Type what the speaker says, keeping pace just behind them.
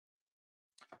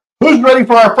Who's ready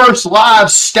for our first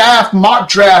live staff mock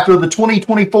draft of the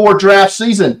 2024 draft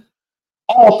season?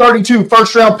 All 32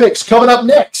 first-round picks coming up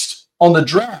next on the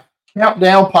Draft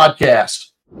Countdown podcast.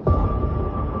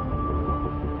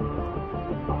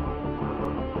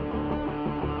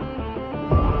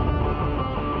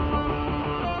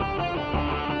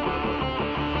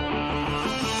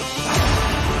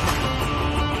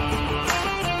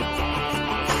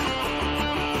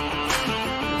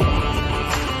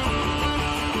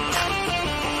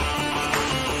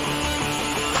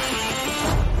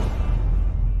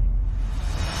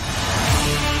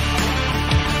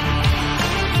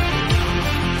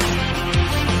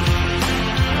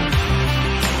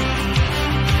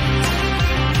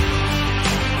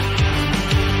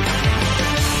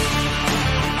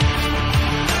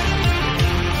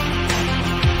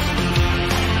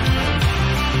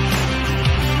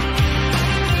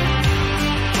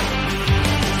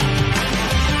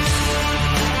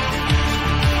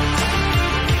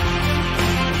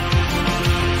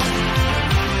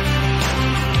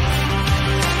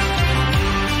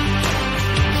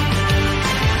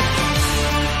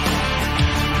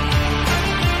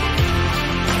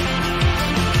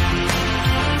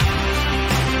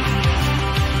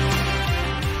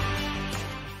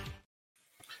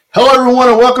 Hello, everyone,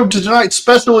 and welcome to tonight's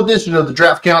special edition of the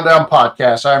Draft Countdown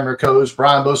podcast. I'm your co-host,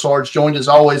 Brian Bosarge, joined as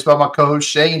always by my co-host,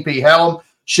 Shane P Hallam.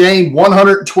 Shane,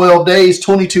 112 days,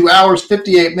 22 hours,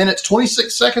 58 minutes,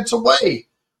 26 seconds away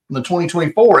from the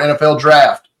 2024 NFL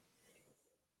Draft.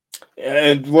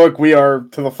 And look, we are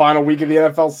to the final week of the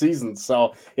NFL season,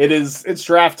 so it's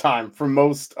draft time for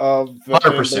most of the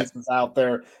bases out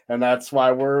there, and that's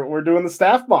why we're doing the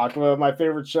staff mock, my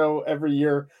favorite show every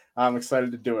year. I'm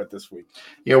excited to do it this week.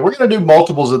 Yeah, we're going to do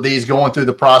multiples of these going through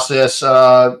the process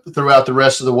throughout the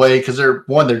rest of the way because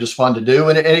they're just fun to do,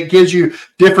 and it gives you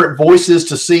different voices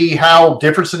to see how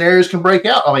different scenarios can break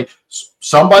out. I mean,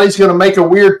 somebody's going to make a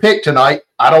weird pick tonight.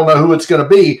 I don't know who it's going to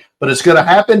be, but it's going to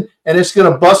happen, and it's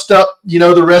going to bust up,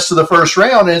 the rest of the first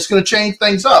round, and it's going to change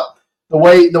things up the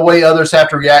way others have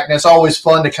to react. And it's always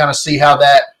fun to kind of see how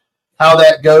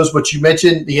that goes. But you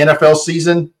mentioned the NFL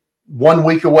season, 1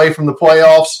 week away from the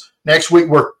playoffs. Next week,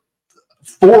 we're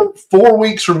four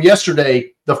weeks from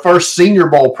yesterday. The first Senior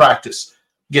Bowl practice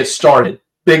gets started.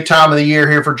 Big time of the year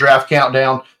here for Draft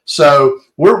Countdown. So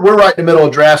we're right in the middle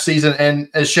of draft season. And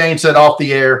as Shane said off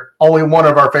the air, only one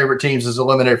of our favorite teams is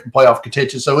eliminated from playoff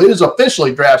contention. So it is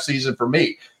officially draft season for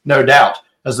me, no doubt,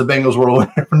 as the Bengals were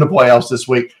eliminated from the playoffs this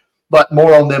week. But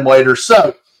more on them later.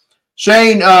 So,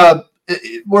 Shane,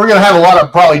 we're going to have a lot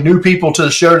of probably new people to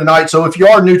the show tonight. So if you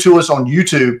are new to us on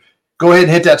YouTube, go ahead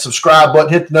and hit that subscribe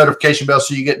button, hit the notification bell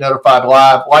so you get notified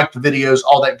live, like the videos,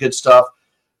 all that good stuff.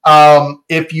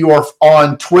 If you are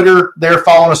on Twitter, they're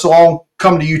following us along,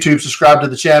 come to YouTube, subscribe to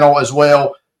the channel as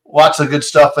well. Lots of good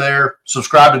stuff there.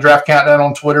 Subscribe to Draft Countdown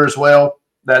on Twitter as well.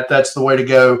 That's the way to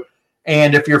go.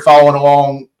 And if you're following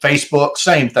along Facebook,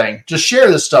 same thing. Just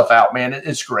share this stuff out, man.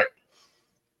 It's great.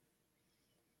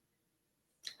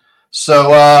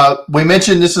 So we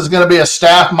mentioned this is going to be a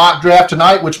staff mock draft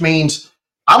tonight, which means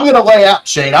I'm going to lay out,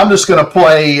 Shane. I'm just going to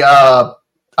play.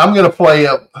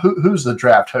 Who's the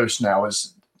draft host now?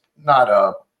 Is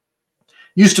not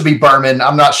used to be Berman.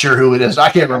 I'm not sure who it is. I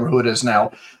can't remember who it is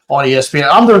now on ESPN.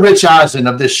 I'm the Rich Eisen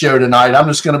of this show tonight. I'm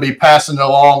just going to be passing it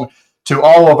along to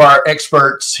all of our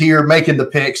experts here making the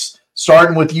picks.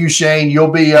 Starting with you, Shane.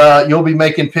 You'll be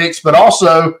making picks, but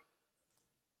also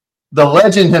the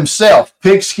legend himself,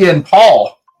 Pigskin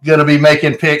Paul, going to be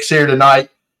making picks here tonight.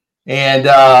 And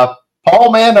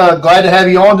Paul, man, glad to have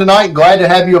you on tonight. Glad to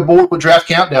have you aboard with Draft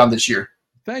Countdown this year.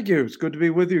 Thank you. It's good to be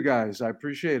with you guys. I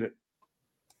appreciate it.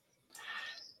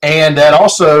 And that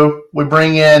also, we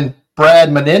bring in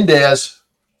Brad Menendez,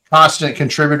 constant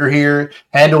contributor here,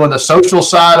 handling the social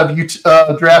side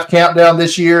of Draft Countdown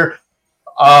this year,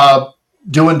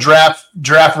 doing draft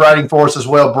writing for us as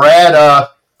well. Brad,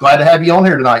 glad to have you on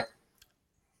here tonight.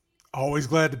 Always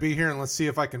glad to be here, and let's see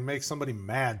if I can make somebody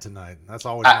mad tonight. That's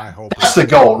always my hope. That's the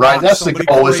goal, right? That's the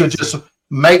goal, is to just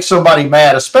make somebody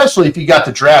mad, especially if you got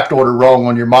the draft order wrong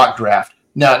on your mock draft.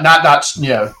 No, not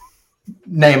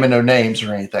naming no names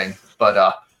or anything,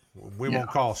 but we won't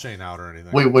call Shane out or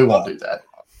anything. We won't do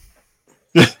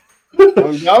that.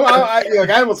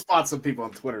 I will spot some people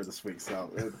on Twitter this week.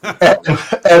 So,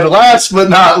 and last but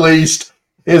not least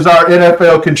is our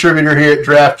NFL contributor here at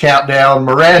Draft Countdown,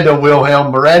 Miranda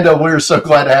Wilhelm. Miranda, we're so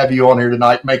glad to have you on here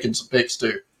tonight making some picks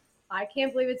too. I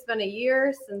can't believe it's been a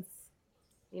year since,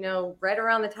 right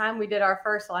around the time we did our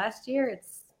first last year.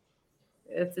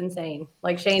 It's insane.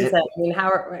 Like Shane said,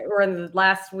 we're in the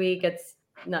last week. It's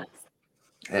nuts.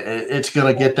 It's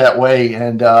going to get that way.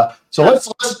 And so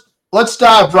let's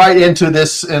dive right into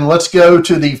this, and let's go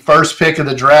to the first pick of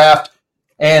the draft,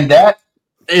 and that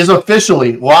is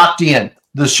officially locked in.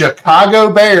 The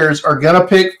Chicago Bears are going to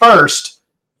pick first,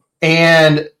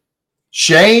 and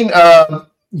Shane,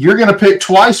 you're going to pick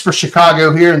twice for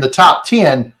Chicago here in the top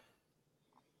 10.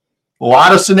 A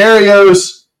lot of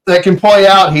scenarios that can play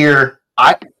out here.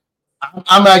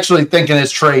 I'm actually thinking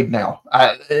it's trade now.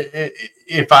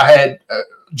 If I had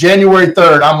January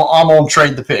 3rd, I'm going to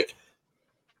trade the pick.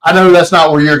 I know that's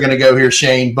not where you're going to go here,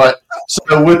 Shane, but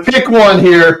so with pick one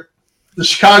here, the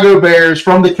Chicago Bears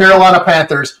from the Carolina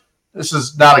Panthers. This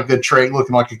is not a good trade,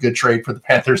 looking like a good trade for the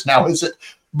Panthers now, is it?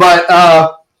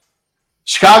 But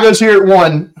Chicago's here at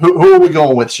 1. Who are we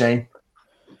going with, Shane?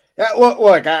 Yeah, well,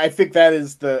 look, I think that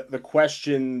is the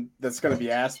question that's going to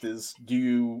be asked is, do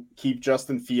you keep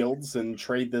Justin Fields and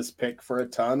trade this pick for a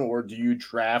ton, or do you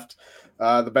draft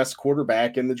the best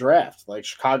quarterback in the draft? Like,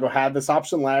 Chicago had this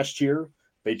option last year.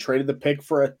 They traded the pick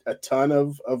for a ton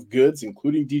of goods,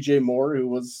 including DJ Moore, who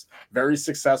was very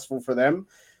successful for them.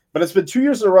 But it's been 2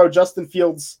 years in a row, Justin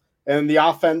Fields and the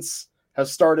offense have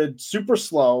started super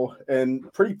slow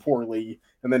and pretty poorly,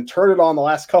 and then turned it on the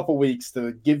last couple weeks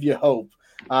to give you hope.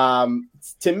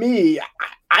 To me,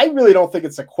 I really don't think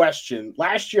it's a question.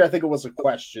 Last year, I think it was a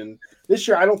question. This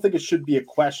year, I don't think it should be a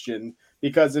question,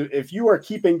 because if you are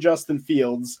keeping Justin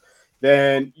Fields,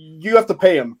 then you have to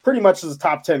pay him pretty much as a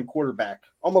top 10 quarterback,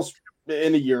 almost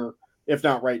in a year, if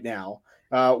not right now,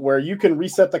 where you can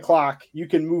reset the clock, you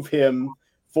can move him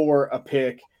for a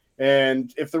pick.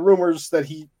 And if the rumors that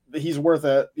he's worth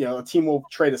a team will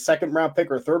trade a second round pick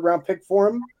or a third round pick for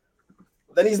him,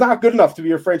 then he's not good enough to be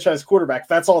your franchise quarterback.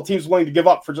 That's all a team's willing to give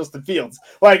up for Justin Fields.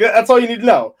 Like, that's all you need to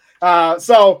know.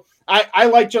 So I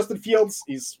like Justin Fields.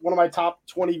 He's one of my top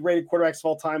 20 rated quarterbacks of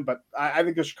all time, but I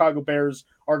think the Chicago Bears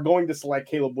are going to select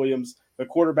Caleb Williams, the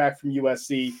quarterback from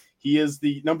USC. He is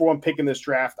the number 1 pick in this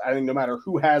draft. I think no matter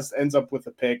who ends up with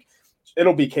the pick,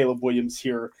 it'll be Caleb Williams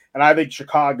here. And I think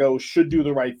Chicago should do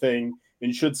the right thing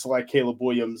and should select Caleb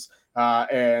Williams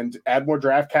and add more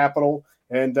draft capital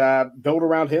and build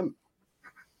around him.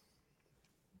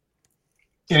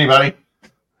 Anybody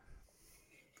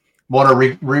want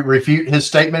to refute his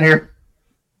statement here?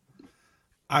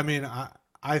 I mean,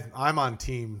 I'm on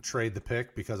team trade the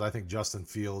pick, because I think Justin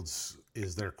Fields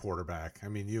is their quarterback. I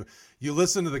mean, you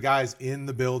listen to the guys in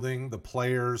the building, the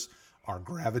players are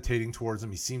gravitating towards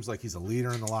him. He seems like he's a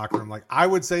leader in the locker room. Like, I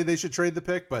would say they should trade the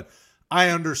pick, but I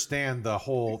understand the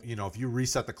whole, if you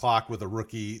reset the clock with a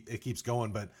rookie, it keeps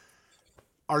going. But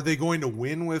are they going to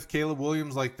win with Caleb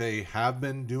Williams like they have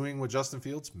been doing with Justin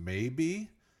Fields? Maybe.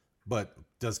 But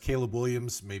does Caleb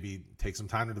Williams maybe take some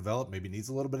time to develop? Maybe needs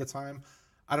a little bit of time?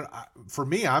 For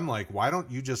me, I'm like, why don't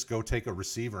you just go take a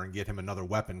receiver and get him another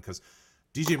weapon? Because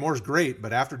DJ Moore's great,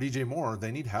 but after DJ Moore,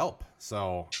 they need help.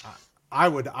 So I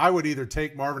would either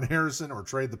take Marvin Harrison or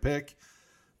trade the pick,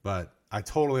 but I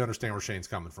totally understand where Shane's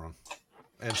coming from.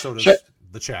 And so does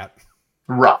the chat.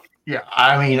 Right. Yeah,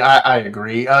 I mean, I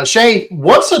agree. Shane,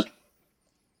 what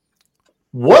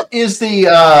is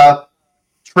the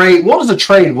trade? What does the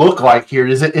trade look like here?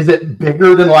 Is it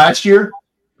bigger than last year?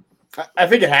 I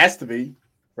think it has to be,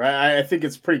 right? I think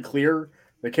it's pretty clear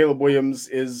that Caleb Williams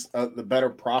is the better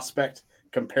prospect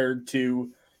compared to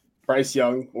Bryce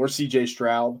Young or CJ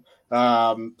Stroud.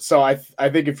 So I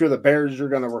think if you're the Bears, you're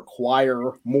going to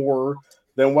require more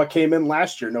than what came in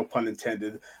last year, no pun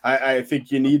intended. I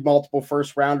think you need multiple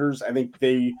first rounders. I think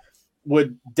they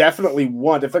would definitely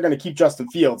want, if they're going to keep Justin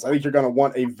Fields, I think you're going to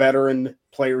want a veteran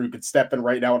player who could step in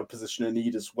right now in a position of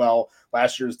need as well.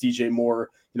 Last year's DJ Moore,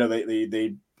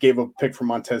 they gave a pick for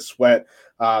Montez Sweat.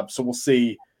 So we'll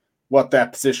see what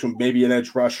that position, maybe an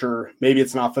edge rusher, maybe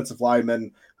it's an offensive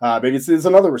lineman, maybe it's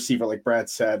another receiver like Brad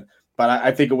said. But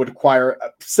I think it would require a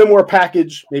similar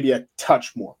package, maybe a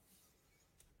touch more.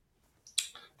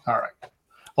 All right.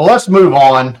 Well, let's move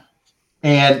on.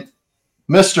 And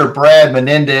Mr. Brad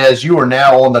Menendez, you are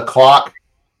now on the clock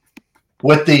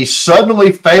with the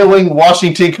suddenly failing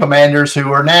Washington Commanders,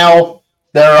 who are now,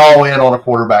 they're all in on a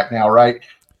quarterback now, right?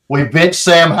 We benched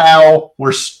Sam Howell.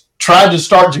 We're trying to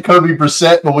start Jacoby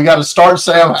Brissett, but we got to start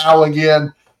Sam Howell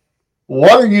again.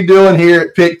 What are you doing here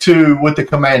at pick 2 with the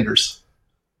Commanders?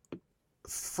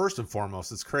 First and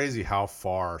foremost, it's crazy how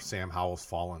far Sam Howell's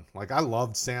fallen. Like, I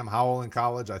loved Sam Howell in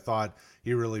college. I thought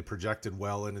he really projected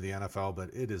well into the NFL, but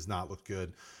it does not look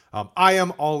good. I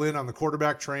am all in on the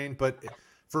quarterback train, but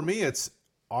for me,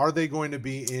 are they going to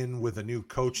be in with a new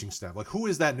coaching staff? Like, who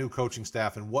is that new coaching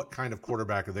staff, and what kind of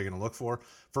quarterback are they going to look for?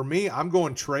 For me, I'm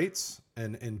going traits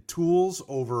and tools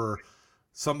over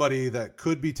somebody that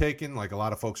could be taken, like a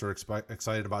lot of folks are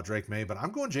excited about Drake May, but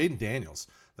I'm going Jaden Daniels.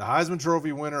 The Heisman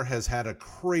Trophy winner has had a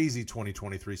crazy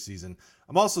 2023 season.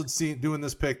 I'm also doing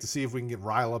this pick to see if we can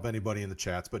rile up anybody in the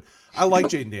chats, but I like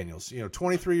Jaden Daniels.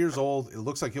 23 years old. It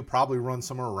looks like he'll probably run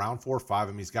somewhere around 4.5. I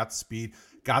mean, he's got the speed,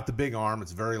 got the big arm.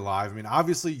 It's very live. I mean,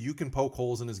 obviously you can poke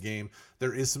holes in his game.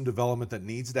 There is some development that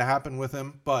needs to happen with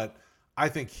him, but I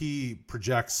think he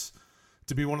projects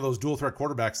to be one of those dual threat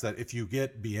quarterbacks that if you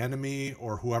get Bieniemy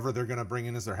or whoever they're going to bring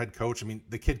in as their head coach, I mean,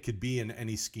 the kid could be in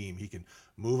any scheme. He can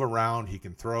move around. He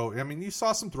can throw. I mean, you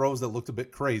saw some throws that looked a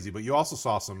bit crazy, but you also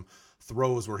saw some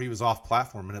throws where he was off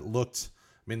platform and it looked,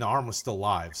 I mean, the arm was still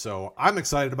live. So I'm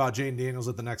excited about Jaden Daniels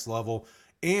at the next level.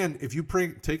 And if you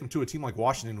take him to a team like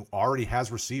Washington who already has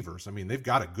receivers, I mean, they've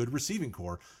got a good receiving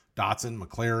core. Dotson,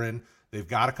 McLaren. They've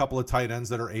got a couple of tight ends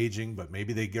that are aging, but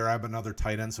maybe they grab another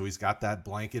tight end so he's got that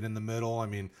blanket in the middle. I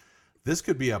mean, this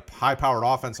could be a high-powered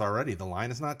offense already. The line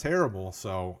is not terrible.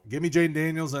 So give me Jaden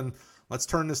Daniels, and let's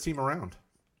turn this team around.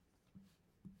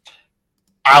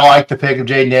 I like the pick of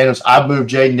Jaden Daniels. I've moved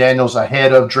Jaden Daniels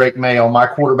ahead of Drake May on my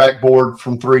quarterback board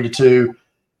from 3 to 2.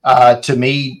 To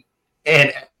me,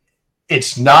 and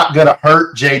it's not going to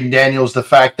hurt Jaden Daniels the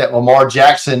fact that Lamar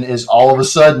Jackson is all of a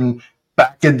sudden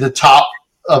back in the top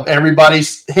of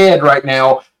everybody's head right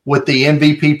now with the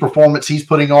MVP performance he's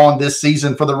putting on this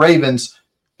season for the Ravens.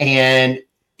 And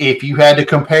if you had to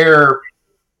compare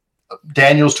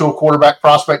Daniels to a quarterback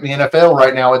prospect in the NFL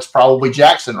right now, it's probably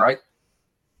Jackson, right?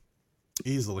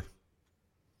 Easily.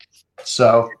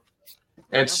 So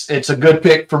it's a good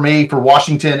pick for me for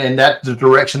Washington, and that's the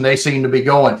direction they seem to be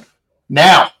going.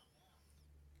 Now,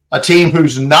 a team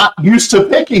who's not used to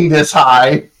picking this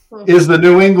high is the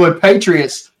New England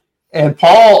Patriots. And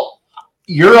Paul,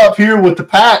 you're up here with the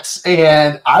Pats,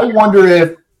 and I wonder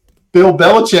if Bill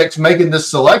Belichick's making this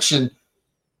selection.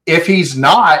 If he's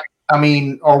not, I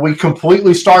mean, are we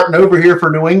completely starting over here for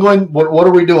New England? What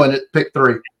are we doing at pick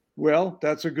 3? Well,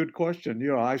 that's a good question.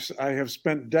 I have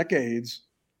spent decades,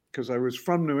 because I was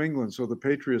from New England, so the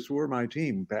Patriots were my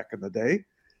team back in the day.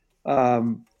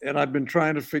 And I've been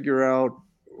trying to figure out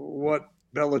what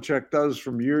Belichick does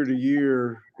from year to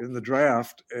year in the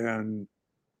draft, and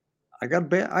I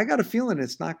got a feeling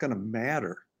it's not going to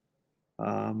matter.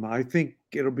 I think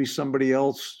it'll be somebody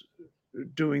else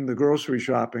doing the grocery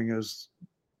shopping, as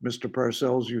Mr.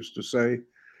 Parcells used to say.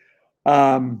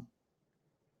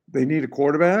 They need a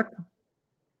quarterback,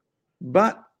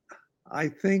 but I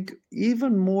think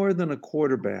even more than a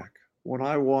quarterback, when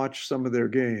I watch some of their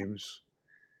games,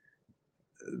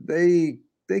 they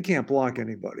can't block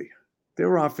anybody.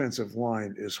 Their offensive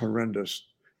line is horrendous.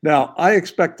 Now, I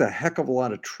expect a heck of a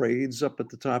lot of trades up at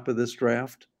the top of this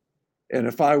draft. And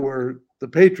if I were the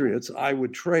Patriots, I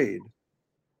would trade,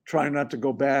 trying not to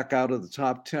go back out of the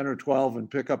top 10 or 12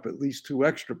 and pick up at least 2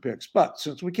 extra picks. But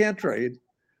since we can't trade,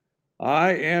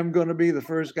 I am going to be the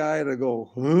first guy to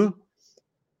go, huh?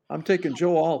 I'm taking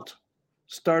Joe Alt,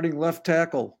 starting left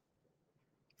tackle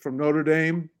from Notre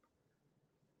Dame.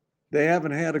 They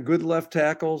haven't had a good left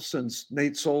tackle since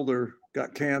Nate Solder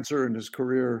got cancer and his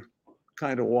career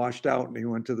kind of washed out and he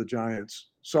went to the Giants.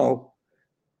 So,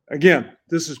 again,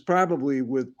 this is probably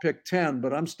with pick 10,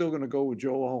 but I'm still going to go with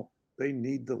Joe Alt. They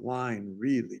need the line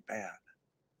really bad.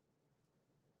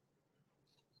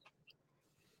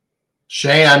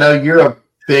 Shane, I know you're a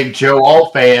big Joe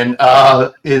Alt fan.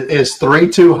 Is 3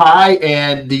 too high,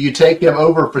 and do you take him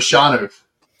over Fashanu?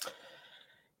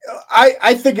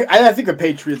 I think the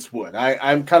Patriots would.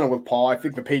 I'm kind of with Paul. I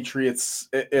think the Patriots,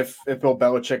 if Bill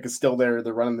Belichick is still there,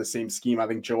 they're running the same scheme. I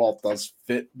think Joe Alt does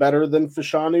fit better than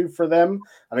Fashanu for them.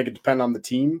 I think it depends on the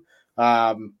team.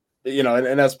 And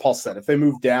as Paul said, if they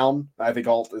move down, I think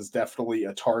Alt is definitely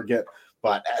a target.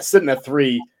 But sitting at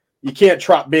 3, you can't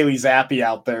trot Bailey Zappi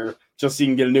out there just so you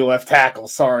can get a new left tackle.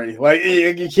 Sorry, like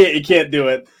you can't do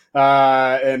it.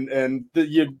 And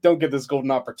you don't get this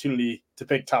golden opportunity to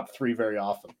pick top 3 very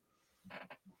often.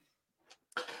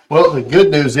 Well, the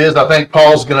good news is I think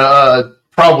Paul's going to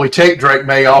probably take Drake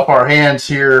May off our hands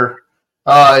here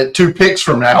 2 picks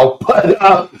from now,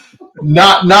 but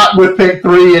not with pick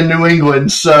 3 in New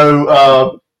England.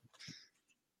 So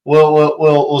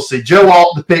we'll see. Joe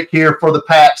Alt, the pick here for the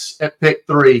Pats at pick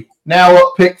 3. Now at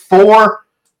pick 4,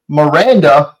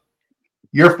 Miranda,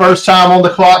 your first time on the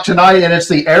clock tonight, and it's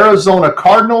the Arizona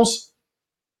Cardinals.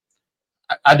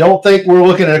 I don't think we're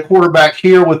looking at a quarterback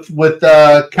here with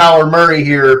Kyler Murray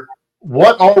here.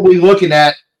 What are we looking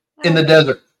at in the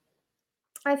desert?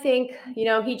 I think,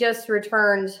 he just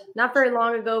returned not very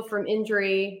long ago from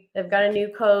injury. They've got a new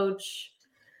coach.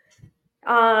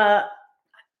 My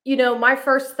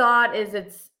first thought is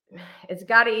it's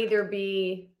got to either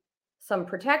be some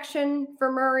protection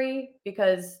for Murray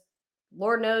because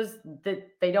Lord knows that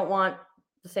they don't want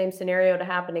the same scenario to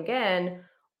happen again,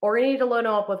 or we need to load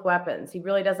him up with weapons. He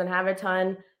really doesn't have a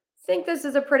ton. I think this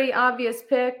is a pretty obvious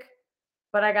pick,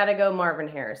 but I got to go Marvin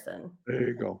Harrison. There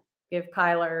you go. Give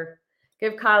Kyler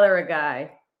a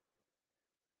guy.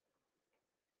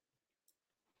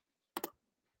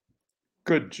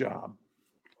 Good job.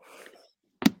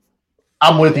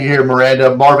 I'm with you here,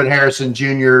 Miranda. Marvin Harrison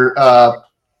Jr.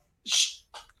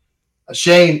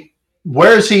 Shane,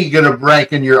 where is he going to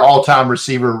rank in your all-time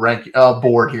receiver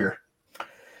board here?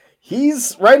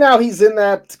 He's right now. He's in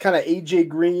that kind of AJ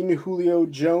Green, Julio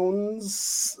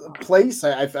Jones place.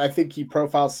 I think he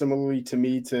profiles similarly to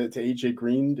me to AJ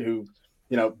Green, who,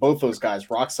 both those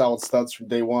guys rock solid studs from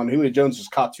day one. Julio Jones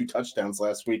just caught 2 touchdowns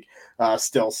last week.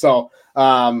 Still, so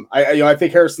I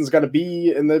think Harrison's going to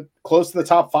be close to the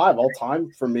top 5 all time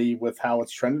for me with how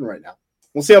it's trending right now.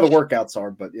 We'll see how the workouts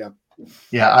are, but yeah.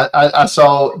 Yeah, I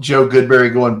saw Joe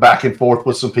Goodberry going back and forth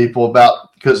with some people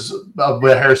because of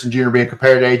Harrison Jr. being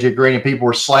compared to AJ Green, and people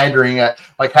were slandering at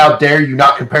how dare you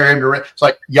not compare him to? It's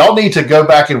like, y'all need to go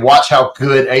back and watch how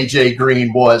good AJ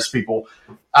Green was, people.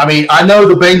 I mean, I know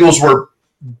the Bengals were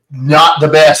not the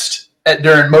best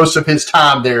during most of his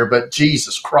time there, but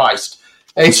Jesus Christ,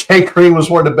 AJ Green was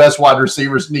one of the best wide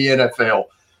receivers in the NFL.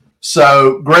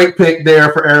 So great pick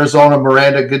there for Arizona,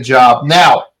 Miranda. Good job.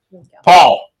 Now,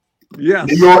 Paul. Yes.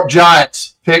 New York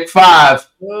Giants, pick 5.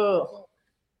 Whoa.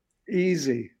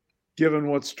 Easy, given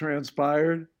what's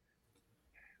transpired.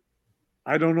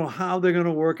 I don't know how they're going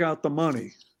to work out the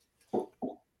money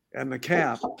and the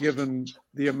cap, given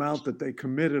the amount that they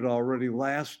committed already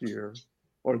last year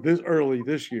or early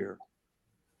this year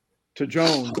to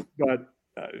Jones. But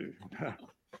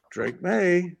Drake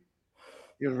May,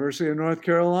 University of North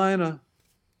Carolina.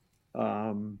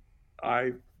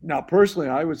 Personally,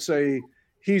 I would say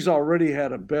he's already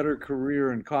had a better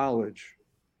career in college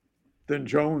than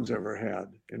Jones ever had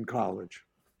in college.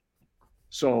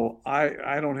 So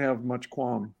I don't have much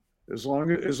qualm. As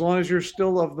long as you're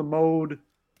still of the mode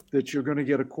that you're going to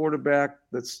get a quarterback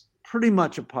that's pretty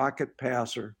much a pocket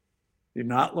passer. You're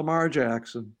not Lamar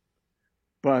Jackson,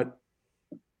 but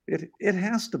it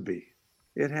has to be.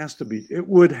 It has to be. It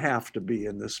would have to be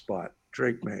in this spot.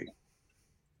 Drake May.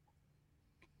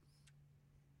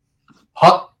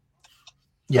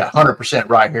 Yeah, 100%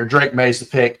 right here. Drake May's the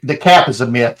pick. The cap is a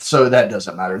myth, so that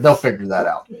doesn't matter. They'll figure that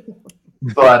out.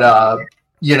 But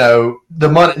the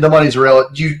money's real.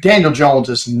 Daniel Jones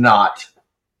is not.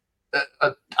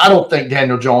 I don't think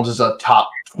Daniel Jones is a top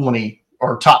 20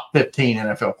 or top 15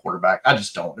 NFL quarterback. I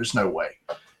just don't. There's no way.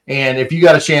 And if you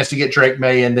got a chance to get Drake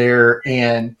May in there,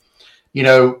 and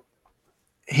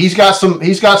he's got some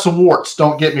warts,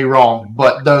 don't get me wrong,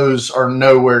 but those are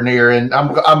nowhere near. And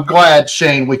I'm glad,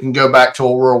 Shane, we can go back to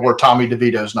a world where Tommy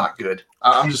DeVito's not good.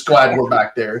 I'm just glad we're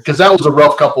back there, because that was a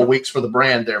rough couple of weeks for the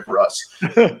brand there for us.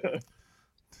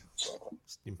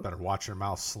 You better watch your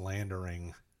mouth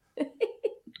slandering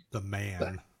the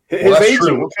man. His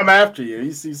agent will come after you.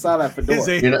 You saw that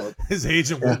fedora. His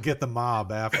agent will get the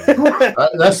mob after.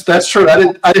 That's true.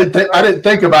 I didn't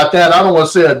think about that. I don't want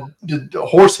to see a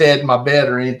horse head in my bed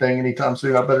or anything anytime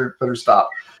soon. I better stop.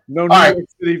 No New York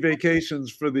City vacations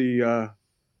for the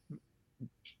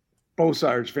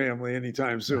Bosarge family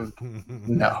anytime soon.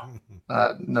 No,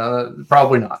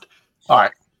 probably not. All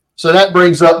right. So that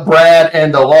brings up Brad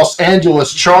and the Los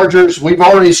Angeles Chargers. We've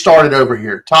already started over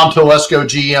here. Tom Telesco,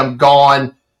 GM,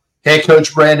 gone. Head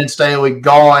coach Brandon Staley,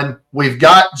 gone. We've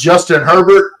got Justin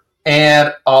Herbert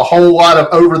and a whole lot of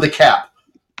over the cap.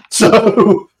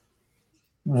 So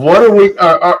what are we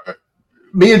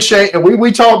me and Shane,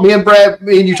 we talked, me and Brad,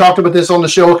 me and you talked about this on the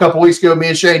show a couple weeks ago. Me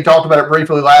and Shane talked about it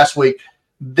briefly last week.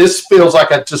 This feels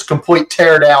like a just complete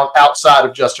teardown outside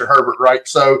of Justin Herbert, right?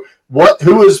 So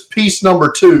who is piece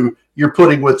number 2 you're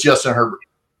putting with Justin Herbert?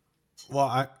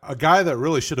 Well, a guy that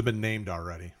really should have been named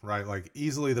already, right? Like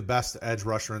easily the best edge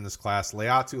rusher in this class,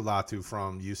 Leatu Latu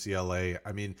from UCLA.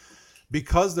 I mean,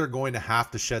 because they're going to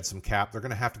have to shed some cap, they're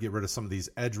going to have to get rid of some of these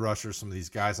edge rushers, some of these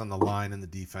guys on the line in the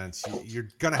defense. You're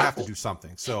going to have to do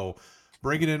something. So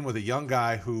bring it in with a young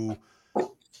guy who,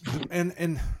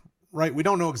 and right, we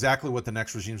don't know exactly what the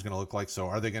next regime is going to look like. So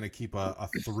are they going to keep a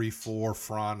 3-4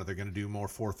 front? Are they going to do more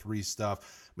 4-3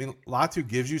 stuff? I mean, Latu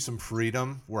gives you some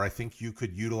freedom where I think you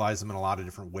could utilize him in a lot of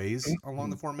different ways along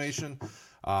the formation.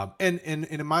 And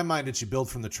in my mind, it's you build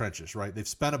from the trenches, right? They've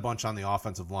spent a bunch on the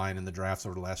offensive line in the drafts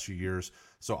over the last few years.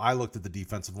 So I looked at the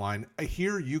defensive line.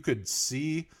 Here you could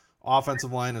see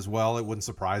offensive line as well. It wouldn't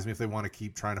surprise me if they want to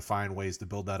keep trying to find ways to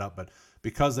build that up. But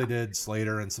because they did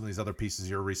Slater and some of these other pieces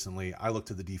here recently, I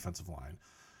looked at the defensive line,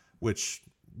 which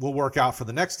will work out for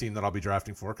the next team that I'll be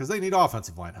drafting for because they need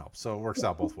offensive line help. So it works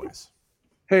out both ways.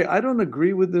 Hey, I don't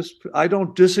agree with this. I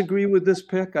don't disagree with this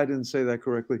pick. I didn't say that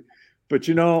correctly. But,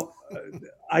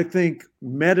 I think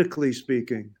medically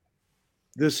speaking,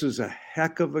 this is a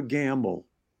heck of a gamble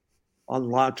on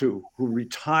Latu, who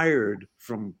retired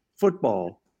from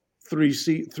football 3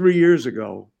 years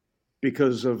ago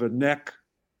because of a neck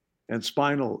and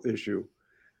spinal issue.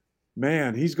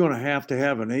 Man, he's going to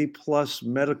have an A+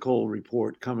 medical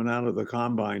report coming out of the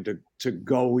combine to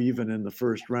go even in the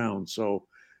first round. So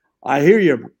I hear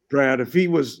you, Brad. If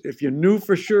you knew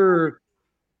for sure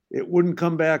it wouldn't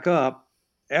come back up,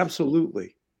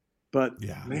 absolutely. But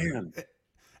yeah, man.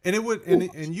 And it would,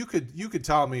 and you could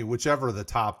tell me whichever of the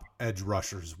top edge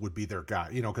rushers would be their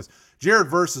guy, because Jared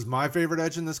Verse is my favorite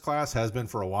edge in this class, has been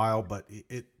for a while, but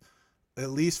it at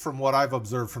least from what I've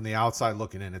observed from the outside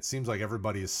looking in, it seems like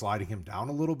everybody is sliding him down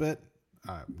a little bit.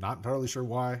 I'm not entirely sure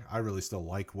why. I really still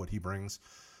like what he brings.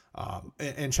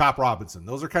 And Chop Robinson.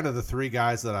 Those are kind of the three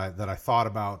guys that I thought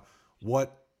about.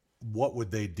 What would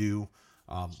they do?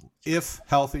 If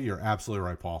healthy, you're absolutely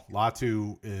right, Paul.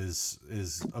 Latu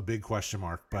is a big question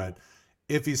mark, but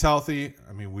if he's healthy,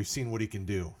 I mean, we've seen what he can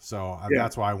do. So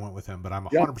that's why I went with him, but I'm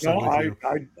 100% with you.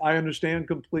 I understand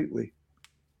completely.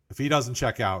 If he doesn't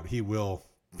check out,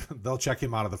 they'll check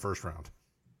him out of the first round.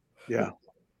 Yeah.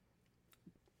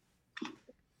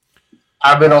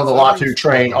 I've been on the Latu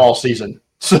train all season.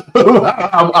 So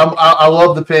I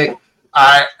love the pick.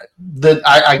 I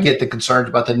get the concerns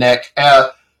about the neck.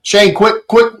 Shane, quick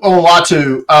on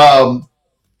Latu.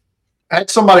 Had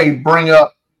somebody bring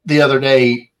up the other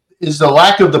day, is the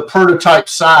lack of the prototype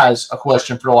size a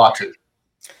question for Latu?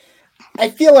 I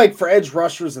feel like for edge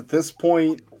rushers at this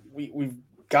point, we've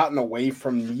gotten away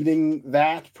from needing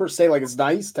that per se. Like, it's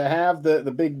nice to have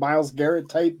the big Myles Garrett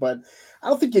type, but I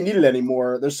don't think you need it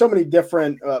anymore. There's so many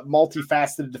different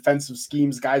multifaceted defensive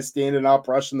schemes, guys standing up,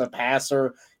 rushing the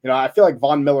passer. I feel like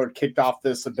Von Miller kicked off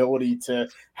this ability to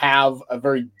have a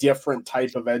very different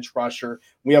type of edge rusher.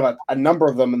 We have a number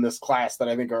of them in this class that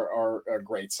I think are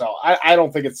great. So I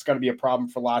don't think it's going to be a problem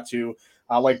for Latu.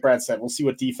 Like Brad said, we'll see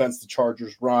what defense the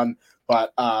Chargers run.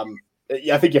 But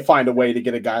I think you find a way to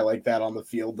get a guy like that on the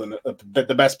field in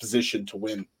the best position to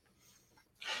win.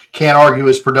 Can't argue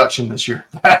his production this year.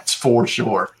 That's for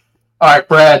sure. All right,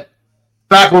 Brad,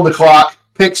 back on the clock.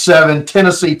 Pick 7,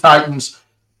 Tennessee Titans.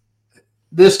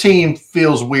 This team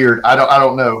feels weird. I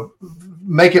don't know.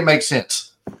 Make it make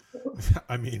sense.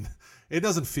 I mean, it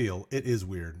doesn't feel. It is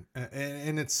weird.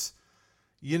 And it's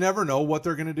 – you never know what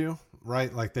they're going to do,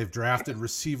 right? Like, they've drafted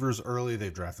receivers early.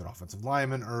 They've drafted offensive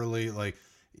linemen early. Like,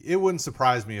 it wouldn't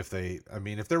surprise me if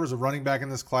there was a running back in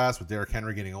this class with Derrick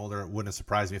Henry getting older, it wouldn't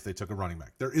surprise me if they took a running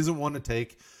back. There isn't one to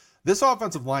take. This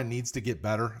offensive line needs to get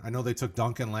better. I know they took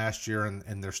Duncan last year,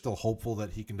 and they're still hopeful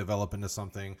that he can develop into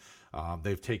something.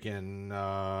 They've taken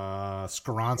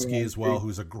Skoronski as well,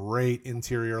 who's a great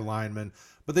interior lineman,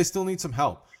 but they still need some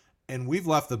help. And we've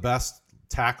left the best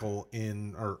tackle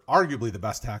or arguably the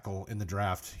best tackle in the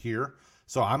draft here.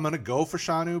 So I'm going to go for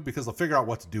Shanu because they'll figure out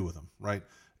what to do with him, right?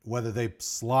 Whether they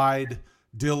slide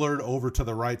Dillard over to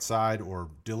the right side or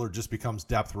Dillard just becomes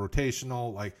depth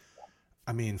rotational.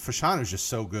 Fashanu's just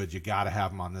so good. You got to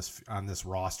have him on this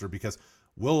roster because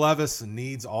Will Levis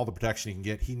needs all the protection he can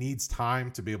get. He needs time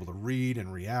to be able to read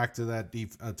and react to that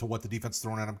to what the defense is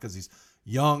throwing at him because he's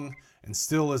young and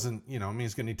still isn't. He's going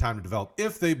to need time to develop.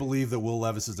 If they believe that Will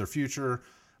Levis is their future,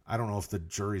 I don't know if the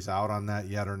jury's out on that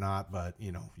yet or not. But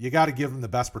you got to give him the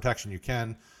best protection you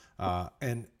can.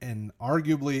 And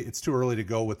arguably it's too early to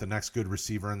go with the next good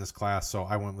receiver in this class. So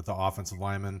I went with the offensive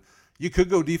lineman. You could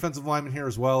go defensive lineman here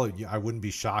as well. I wouldn't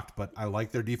be shocked, but I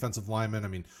like their defensive lineman. I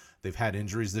mean, they've had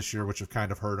injuries this year, which have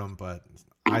kind of hurt them, but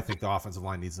I think the offensive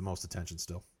line needs the most attention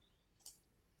still.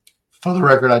 For the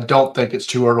record, I don't think it's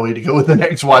too early to go with the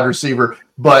next wide receiver,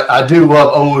 but I do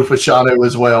love Olu Fashanu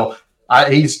as well.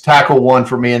 He's tackle 1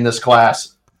 for me in this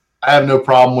class. I have no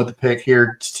problem with the pick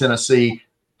here to Tennessee.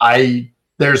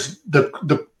 There's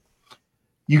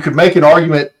you could make an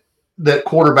argument that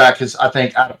quarterback is, I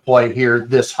think, out of play here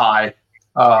this high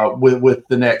with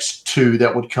the next 2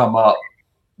 that would come up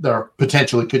or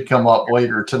potentially could come up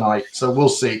later tonight. So we'll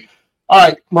see. All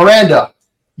right, Miranda,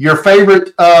 your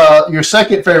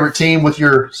second favorite team with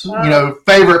your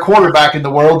favorite quarterback in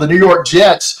the world, the New York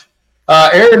Jets.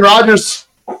 Aaron Rodgers,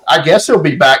 I guess he'll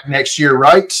be back next year,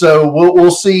 right? So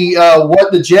we'll see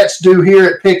what the Jets do here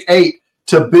at pick 8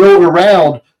 to build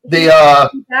around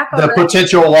the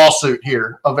potential lawsuit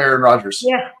here of Aaron Rodgers.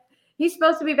 Yeah, he's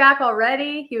supposed to be back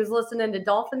already. He was listening to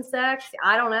Dolphin Sex.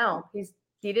 I don't know.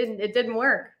 It didn't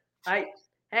work. I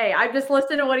just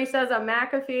listened to what he says on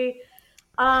McAfee.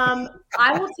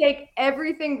 I will take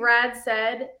everything Brad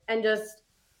said and just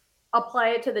apply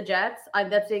it to the Jets.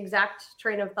 That's the exact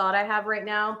train of thought I have right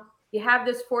now. You have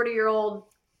this 40-year-old,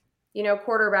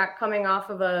 quarterback coming off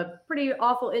of a pretty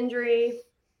awful injury.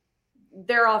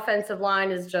 Their offensive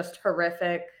line is just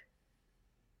horrific.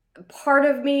 Part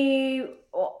of me,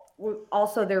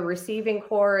 also their receiving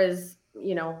core is,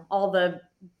 all the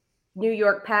New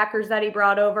York Packers that he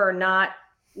brought over are not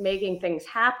making things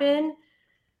happen.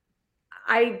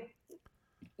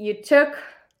 You took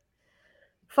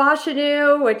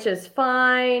Fashanu, which is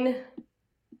fine.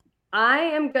 I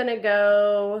am going to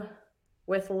go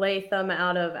with Latham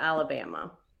out of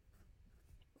Alabama.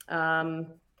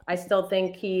 I still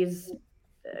think he's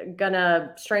going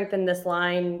to strengthen this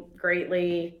line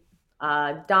greatly.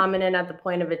 Dominant at the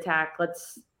point of attack.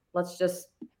 Let's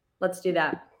do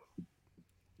that.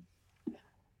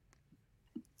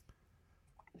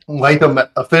 Latham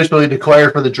officially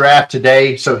declared for the draft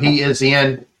today, so he is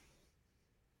in.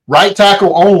 Right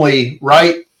tackle only,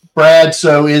 right, Brad?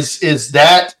 So is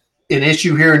that an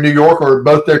issue here in New York, or are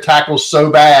both their tackles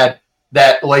so bad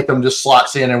that Latham just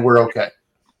slots in and we're okay?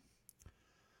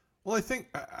 Well,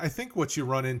 I think what you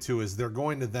run into is they're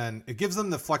going to then, it gives them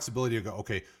the flexibility to go,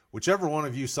 okay, whichever one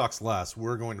of you sucks less,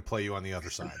 we're going to play you on the other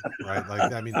side, right?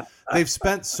 Like, I mean, they've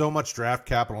spent so much draft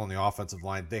capital on the offensive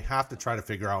line, they have to try to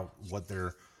figure out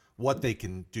what they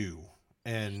can do.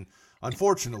 And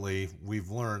unfortunately,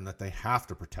 we've learned that they have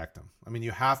to protect them. I mean,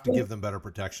 you have to give them better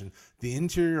protection. The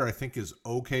interior, I think, is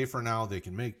okay for now. They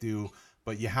can make do,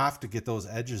 but you have to get those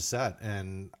edges set.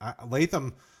 And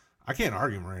Latham, I can't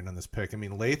argue Miranda on this pick. I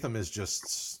mean, Latham is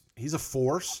just, he's a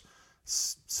force.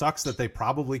 Sucks that they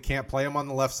probably can't play him on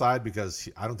the left side because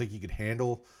I don't think he could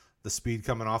handle the speed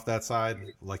coming off that side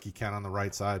like he can on the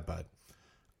right side, but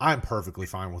I'm perfectly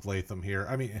fine with Latham here.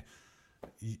 I mean,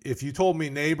 if you told me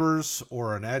Neighbors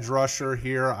or an edge rusher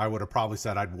here, I would have probably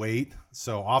said I'd wait.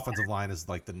 So offensive line is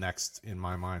like the next, in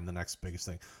my mind, the next biggest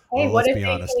thing. Hey, well, let's be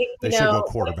honest. They should go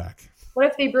quarterback. What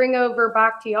if they bring over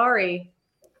Bakhtiari,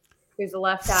 who's a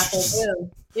left tackle too?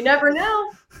 You never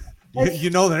know. You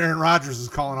know that Aaron Rodgers is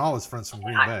calling all his friends from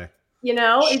Green Bay. He's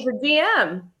a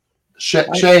GM.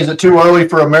 Shay, is it too early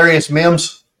for Amarius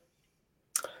Mims?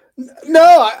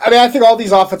 No, I mean, I think all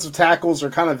these offensive tackles are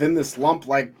kind of in this lump.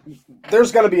 Like,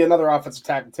 there's going to be another offensive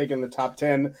tackle taken in the top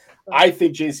 10. I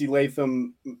think J.C.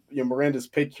 Latham, Miranda's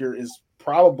pick here is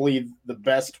probably the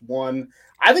best one.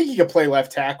 I think he could play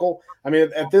left tackle. I mean,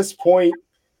 at this point,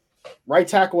 right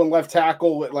tackle and left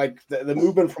tackle, like the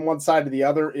movement from one side to the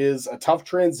other is a tough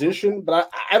transition, but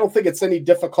I don't think it's any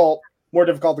more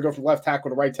difficult to go from left tackle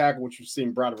to right tackle, which we've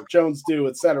seen Broderick Jones do,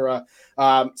 etc.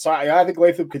 So I think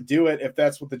Latham could do it if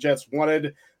that's what the Jets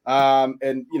wanted.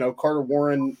 And Carter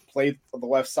Warren played on the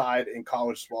left side in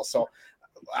college as well. So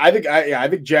I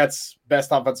think Jets'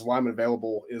 best offensive lineman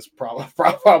available is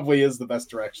probably is the best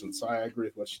direction. So I agree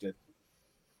with what you did.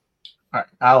 All right,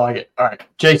 I like it. All right,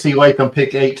 J.C. Latham,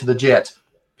 pick 8 to the Jets.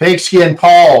 Pigskin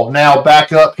Paul now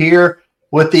back up here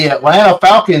with the Atlanta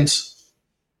Falcons.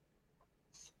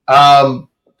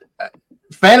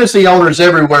 Fantasy owners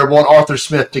everywhere want Arthur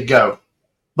Smith to go,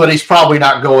 but he's probably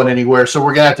not going anywhere, so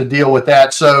we're going to have to deal with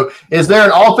that. So is there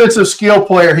an offensive skill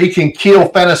player he can kill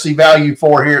fantasy value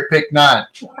for here at pick 9?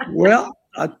 Well,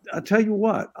 I'll tell you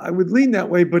what, I would lean that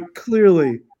way, but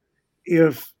clearly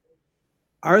if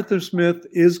Arthur Smith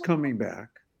is coming back,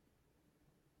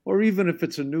 or even if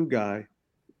it's a new guy,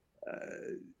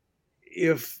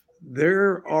 if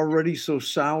they're already so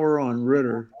sour on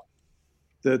Ritter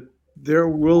that they're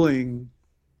willing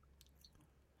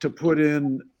to put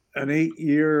in an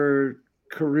 8-year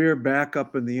career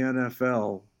backup in the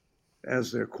NFL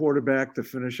as their quarterback to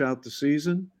finish out the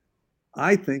season,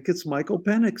 I think it's Michael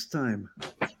Penix time.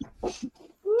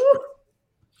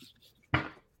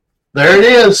 There it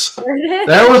is.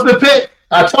 There was the pick.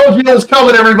 I told you it was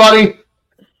coming, everybody.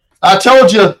 I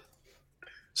told you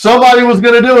somebody was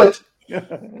going to do it.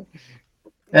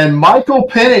 And Michael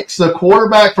Penix, the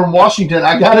quarterback from Washington,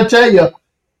 I got to tell you,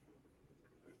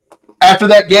 after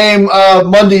that game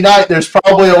Monday night, there's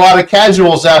probably a lot of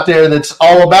casuals out there that's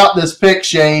all about this pick,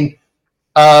 Shane.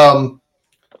 I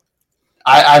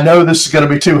know this is going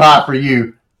to be too high for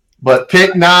you, but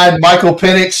pick 9, Michael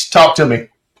Penix, talk to me.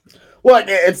 Well,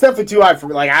 it's definitely too high for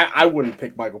me. Like, I wouldn't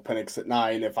pick Michael Penix at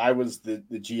 9 if I was the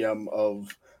GM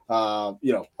of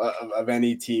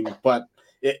any team. But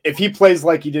if he plays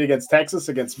like he did against Texas,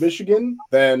 against Michigan,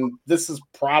 then this is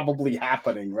probably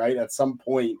happening, right? At some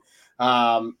point.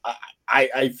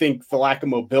 I think the lack of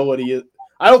mobility.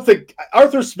 I don't think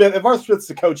Arthur Smith, if Arthur Smith's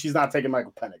the coach, he's not taking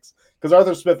Michael Penix. because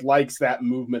Arthur Smith likes that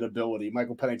movement ability.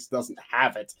 Michael Penix doesn't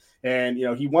have it. And,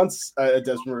 he wants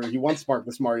he wants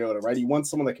Marcus Mariota, right? He wants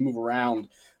someone that can move around.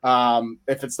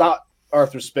 If it's not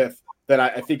Arthur Smith, then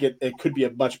I think it could be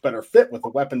a much better fit with the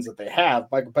weapons that they have.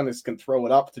 Michael Penix can throw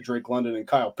it up to Drake London and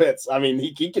Kyle Pitts. I mean,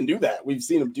 he can do that. We've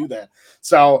seen him do that.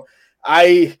 So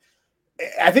I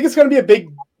think it's going to be a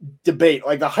big debate.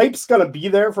 Like, the hype's going to be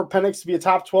there for Penix to be a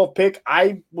top 12 pick.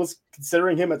 I was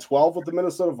considering him at 12 with the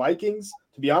Minnesota Vikings.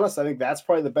 To be honest, I think that's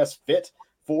probably the best fit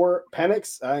for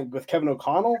Penix with Kevin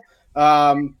O'Connell.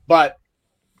 But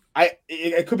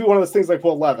it could be one of those things like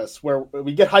Will Levis, where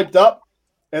we get hyped up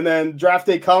and then draft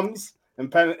day comes and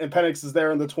Penix is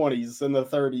there in the 20s and the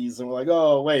 30s. And we're like,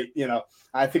 oh, wait,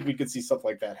 I think we could see stuff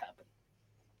like that happen.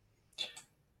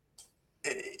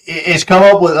 It's come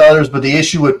up with others, but the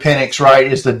issue with Penix, right,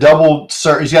 is the double.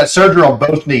 He's got surgery on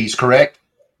both knees, correct?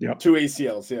 Yeah, 2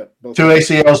 ACLs. Yeah, two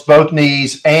ACLs, both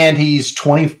knees, and he's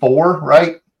 24,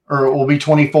 right? Or will be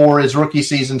 24 his rookie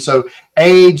season. So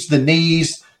age, the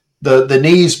knees, the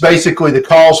knees, basically the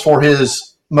cause for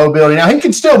his mobility. Now he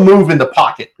can still move in the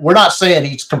pocket. We're not saying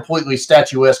he's completely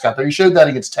statuesque out there. He showed that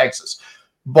against Texas,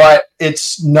 but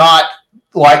it's not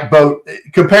like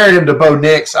comparing him to Bo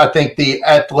Nix. I think the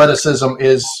athleticism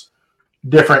is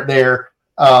different there.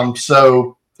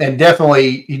 And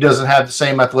definitely he doesn't have the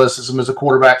same athleticism as the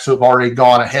quarterbacks who have already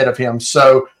gone ahead of him.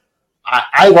 So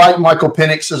I like Michael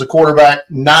Penix as a quarterback.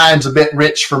 9's a bit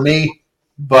rich for me,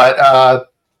 but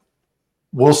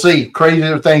we'll see.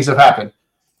 Crazier things have happened.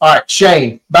 All right,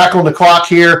 Shane, back on the clock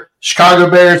here.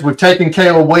 Chicago Bears, we've taken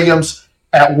Caleb Williams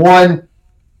at 1.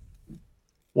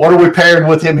 What are we pairing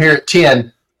with him here at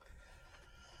 10?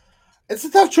 It's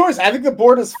a tough choice. I think the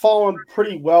board has fallen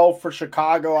pretty well for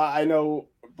Chicago. I know,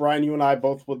 Brian, you and I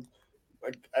both would,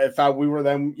 if we were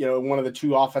them, one of the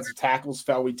 2 offensive tackles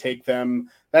fell, we'd take them.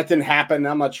 That didn't happen.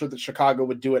 I'm not sure that Chicago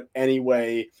would do it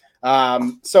anyway.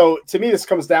 So to me, this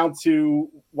comes down to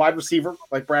wide receiver,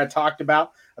 like Brad talked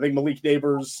about. I think Malik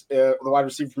Neighbors, the wide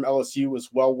receiver from LSU, is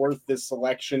well worth this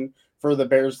selection for the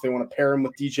Bears. They want to pair him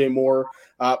with DJ Moore.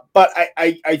 But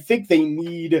I think they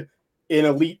need an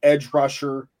elite edge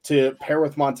rusher to pair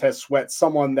with Montez Sweat,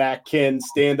 someone that can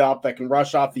stand up, that can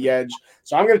rush off the edge.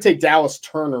 So I'm going to take Dallas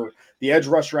Turner, the edge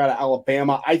rusher out of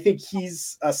Alabama. I think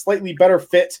he's a slightly better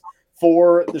fit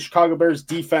for the Chicago Bears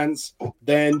defense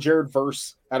than Jared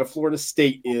Verse out of Florida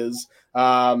State is.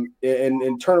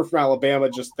 And Turner from Alabama,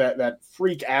 just that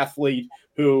freak athlete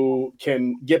who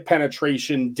can get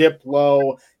penetration, dip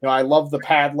low. I love the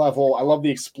pad level. I love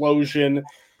the explosion.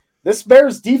 This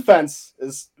Bears defense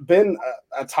has been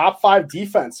a top 5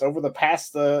 defense over the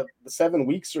past 7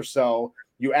 weeks or so.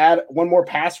 You add one more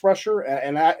pass rusher,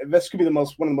 and this could be one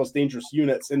of the most dangerous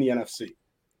units in the NFC.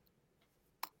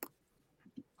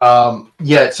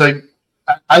 So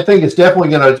I think it's definitely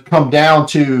going to come down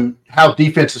to how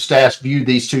defensive staffs view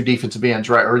these 2 defensive ends,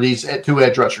 right, or these 2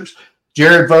 edge rushers.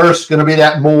 Jared Verse going to be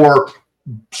that more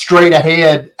straight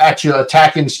ahead at you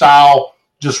attacking style,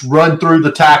 just run through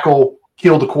the tackle,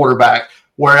 kill the quarterback.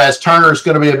 Whereas Turner is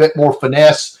going to be a bit more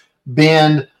finesse,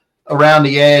 bend around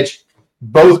the edge.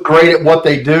 Both great at what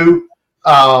they do.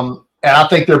 And I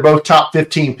think they're both top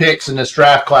 15 picks in this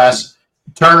draft class.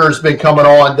 Turner's been coming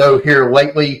on, though, here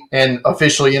lately and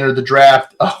officially entered the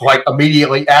draft like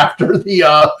immediately after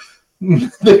the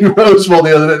Rose Bowl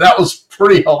the other day. That was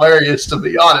pretty hilarious, to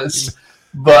be honest.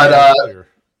 But,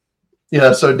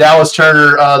 so Dallas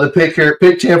Turner, the pick here,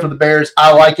 pick 10 for the Bears.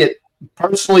 I like it.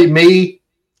 Personally,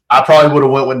 I probably would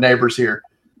have went with Neighbors here.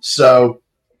 So,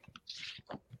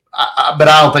 but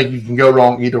I don't think you can go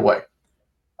wrong either way.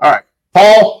 All right,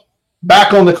 Paul,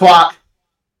 back on the clock.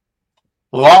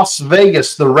 Las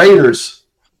Vegas, the Raiders.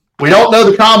 We don't know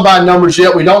the combine numbers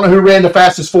yet. We don't know who ran the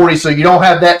fastest 40, so you don't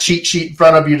have that cheat sheet in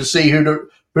front of you to see who to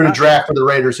draft for the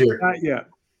Raiders here. Not yet.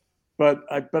 But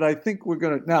I think we're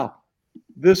going to – now,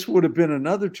 this would have been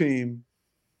another team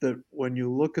that when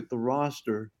you look at the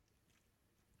roster,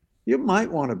 you might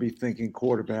want to be thinking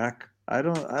quarterback. I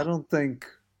don't think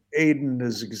Aiden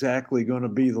is exactly going to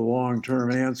be the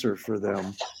long-term answer for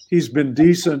them. He's been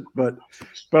decent, but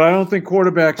I don't think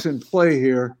quarterback's in play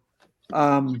here.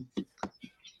 I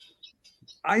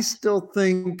still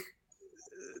think,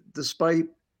 despite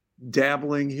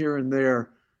dabbling here and there,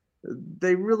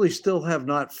 they really still have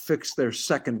not fixed their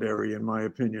secondary, in my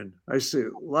opinion. I see a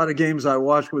lot of games I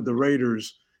watch with the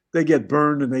Raiders, they get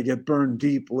burned and they get burned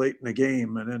deep late in the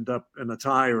game and end up in a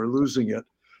tie or losing it.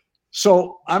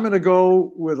 So I'm going to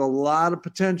go with a lot of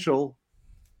potential,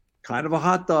 kind of a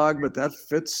hot dog, but that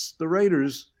fits the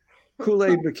Raiders.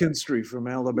 Kool-Aid McKinstry from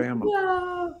Alabama.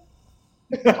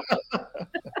 Yeah.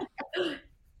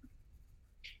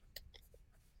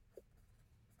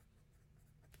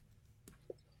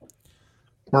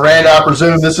 Miranda, I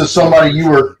presume this is somebody you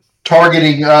were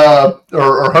targeting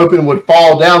or hoping would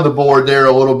fall down the board there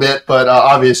a little bit, but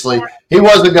obviously he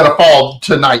wasn't going to fall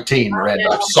to 19, Miranda.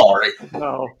 I'm sorry.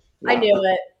 No. I knew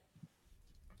it.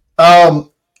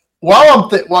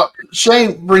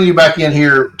 Shane, bring you back in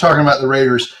here talking about the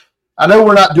Raiders. I know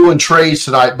we're not doing trades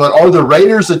tonight, but are the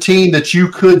Raiders a team that you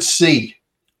could see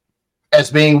as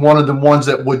being one of the ones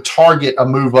that would target a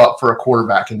move up for a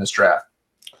quarterback in this draft?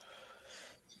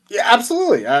 Yeah,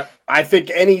 absolutely. I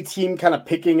think any team kind of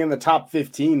picking in the top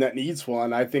 15 that needs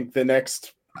one, I think the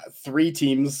next three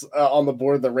teams on the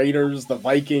board, the Raiders, the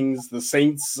Vikings, the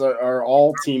Saints are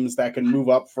all teams that can move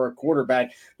up for a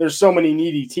quarterback. There's so many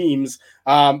needy teams.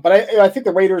 But I think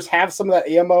the Raiders have some of that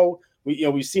ammo.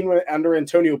 We've seen under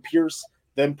Antonio Pierce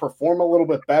them perform a little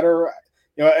bit better.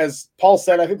 As Paul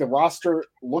said, I think the roster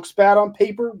looks bad on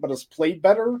paper, but has played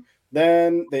better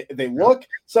than they look.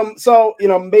 So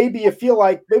maybe you feel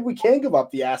like maybe we can give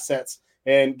up the assets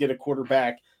and get a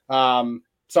quarterback.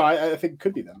 So I think it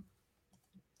could be them.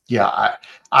 Yeah,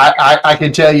 I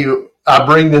can tell you, I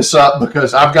bring this up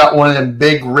because I've got one of them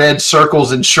big red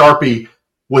circles in Sharpie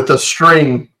with a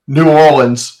string, New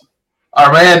Orleans.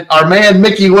 Our man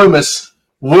Mickey Loomis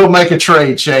will make a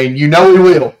trade, Shane. You know he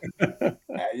will.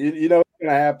 You know what's going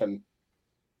to happen.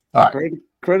 All right.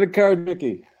 Credit card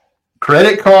Mickey.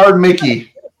 Credit card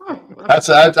Mickey. That's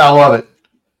I love it.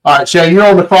 All right, Shane, you're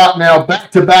on the clock now,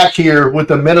 back to back here with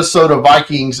the Minnesota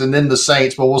Vikings and then the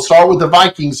Saints. But we'll start with the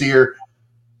Vikings here.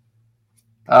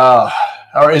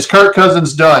 Or is Kirk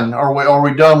Cousins done? Are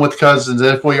we done with Cousins?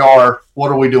 If we are,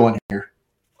 what are we doing here?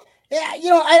 Yeah,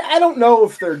 I don't know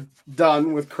if they're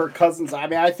done with Kirk Cousins. I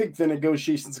mean, I think the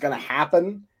negotiation's going to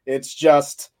happen. It's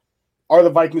just, are the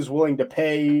Vikings willing to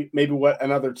pay maybe what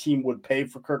another team would pay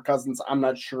for Kirk Cousins? I'm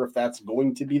not sure if that's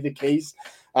going to be the case.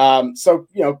 So,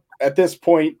 at this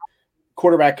point,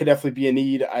 quarterback could definitely be a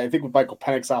need. I think with Michael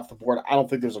Penix off the board, I don't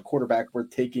think there's a quarterback worth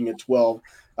taking at 12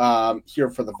 here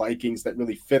for the Vikings that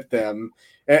really fit them.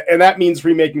 And that means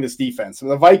remaking this defense.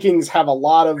 And the Vikings have a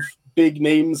lot of big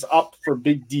names up for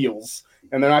big deals,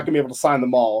 and they're not going to be able to sign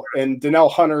them all. And Danielle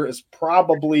Hunter is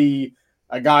probably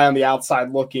a guy on the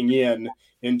outside looking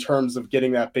in terms of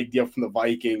getting that big deal from the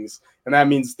Vikings. And that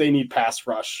means they need pass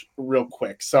rush real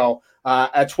quick. So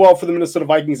at 12 for the Minnesota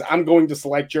Vikings, I'm going to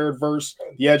select Jared Verse,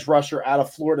 the edge rusher out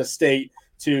of Florida State,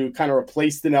 to kind of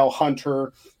replace Danielle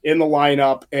Hunter in the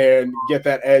lineup and get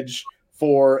that edge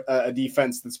for a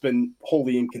defense that's been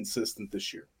wholly inconsistent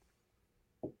this year.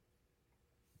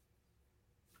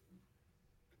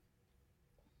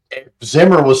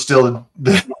 Zimmer was still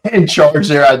in charge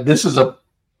there. This is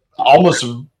almost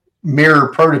a mirror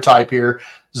prototype here.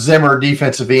 Zimmer,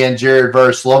 defensive end, Jared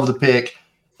Verse, love the pick,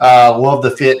 love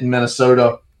the fit in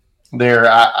Minnesota there.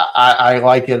 I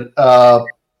like it.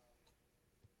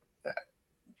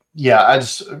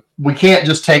 We can't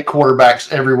just take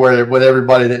quarterbacks everywhere with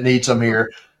everybody that needs them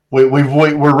here. We're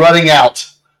running out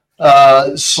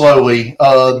slowly.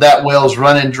 That well's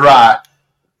running dry.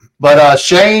 But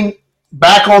Shane,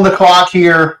 back on the clock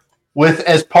here with,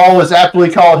 as Paul has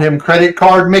aptly called him, Credit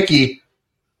Card Mickey,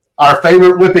 our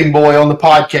favorite whipping boy on the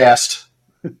podcast.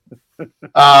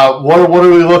 What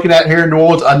are we looking at here in New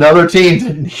Orleans? Another team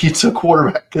that needs a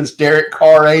quarterback because Derek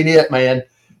Carr ain't it, man.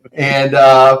 And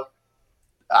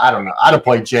I don't know. I'd have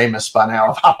played Jameis by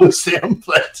now if I was him.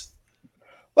 But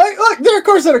look, Derek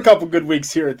Carr's had a couple good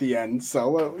weeks here at the end,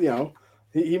 so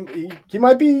he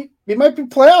might be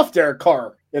playoff Derek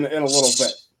Carr in a little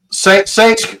bit. Saints,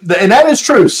 and that is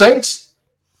true. Saints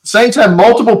have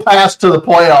multiple paths to the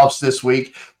playoffs this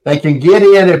week. They can get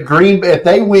in if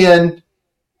they win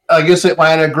against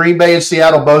Atlanta, Green Bay and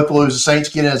Seattle both lose. The Saints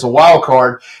get in as a wild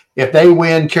card. If they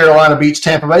win, Carolina beats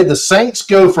Tampa Bay. The Saints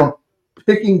go from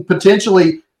picking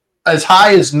potentially as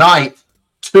high as ninth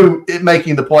to it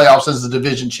making the playoffs as the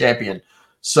division champion.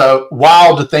 So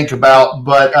wild to think about,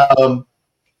 but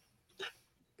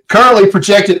currently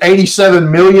projected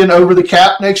 $87 million over the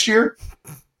cap next year.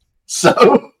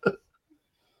 So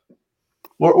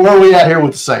where are we at here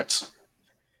with the Saints?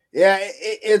 Yeah,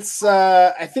 it's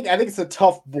I think it's a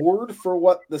tough board for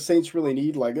what the Saints really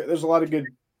need. Like, there's a lot of good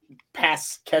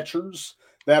pass catchers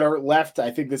that are left.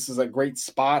 I think this is a great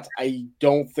spot. I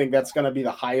don't think that's going to be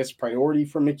the highest priority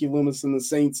for Mickey Loomis and the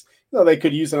Saints. They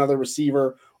could use another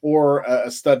receiver or a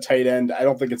stud tight end. I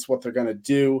don't think it's what they're going to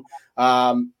do.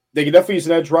 They could definitely use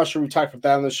an edge rusher. We talked about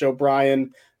that on the show,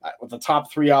 Brian. With the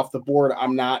top three off the board,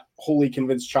 I'm not wholly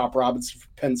convinced Chop Robinson from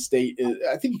Penn State.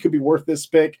 I think he could be worth this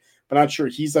pick, but not sure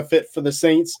he's a fit for the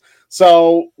Saints.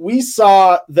 So we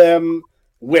saw them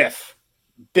whiff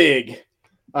big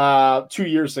 2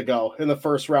 years ago in the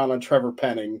first round on Trevor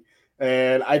Penning,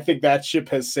 and I think that ship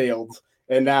has sailed.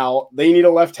 and now they need a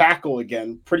left tackle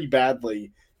again pretty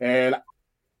badly. And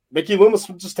Mickey Loomis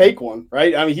would just take one,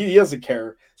 right? I mean, he doesn't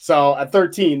care. So at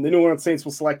 13, the New Orleans Saints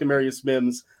will select Amarius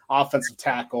Mims, offensive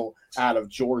tackle out of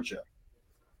Georgia.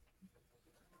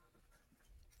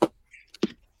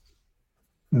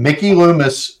 Mickey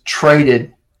Loomis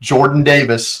traded Jordan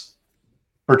Davis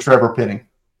for Trevor Penning.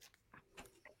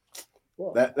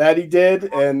 That he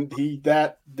did, and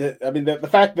the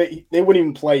fact that they wouldn't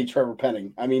even play Trevor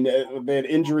Penning. I mean, they had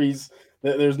injuries.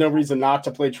 There's no reason not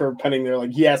to play Trevor Penning. They're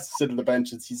like, he has to sit on the bench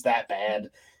since he's that bad,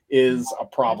 is a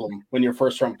problem when your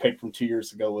first round pick from 2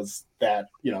 years ago was that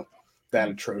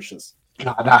atrocious.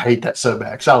 God, I hate that so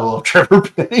bad because I love Trevor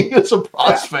Penning as a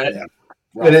prospect. Yeah.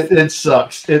 And it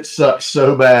sucks. It sucks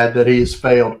so bad that he has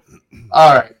failed.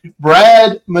 All right.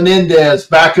 Brad Menendez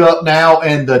back up now,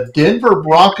 and the Denver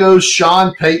Broncos,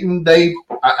 Sean Payton, they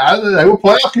were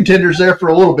playoff contenders there for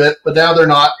a little bit, but now they're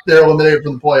not. They're eliminated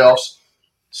from the playoffs.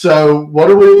 So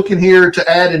what are we looking here to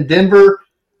add in Denver?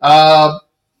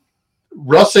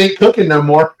 Russ ain't cooking no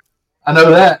more. I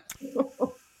know that.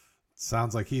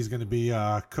 Sounds like he's going to be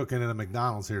cooking in a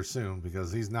McDonald's here soon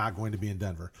because he's not going to be in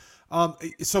Denver.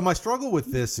 So my struggle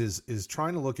with this is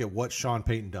trying to look at what Sean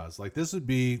Payton does. Like, this would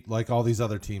be like all these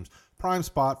other teams, prime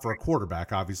spot for a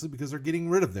quarterback, obviously, because they're getting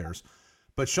rid of theirs.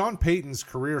 But Sean Payton's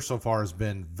career so far has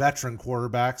been veteran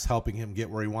quarterbacks helping him get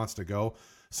where he wants to go.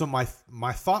 So my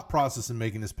thought process in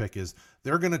making this pick is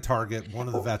they're going to target one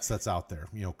of the vets that's out there,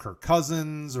 Kirk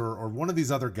Cousins or one of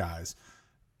these other guys.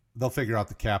 They'll figure out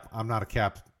the cap. I'm not a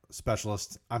cap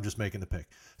specialist. I'm just making the pick.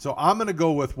 So I'm going to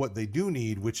go with what they do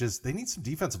need, which is they need some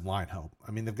defensive line help.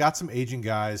 I mean, they've got some aging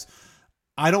guys.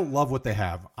 I don't love what they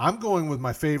have. I'm going with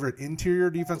my favorite interior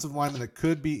defensive lineman that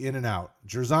could be in and out,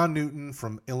 Jerzon Newton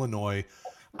from Illinois.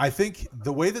 I think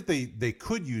the way that they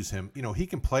could use him, he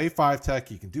can play 5-tech,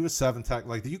 he can do a 7-tech,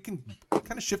 like you can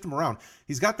kind of shift him around.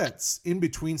 He's got that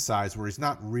in-between size where he's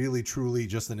not really truly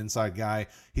just an inside guy.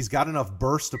 He's got enough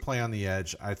burst to play on the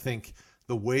edge. I think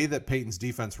the way that Peyton's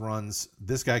defense runs,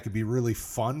 this guy could be really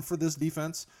fun for this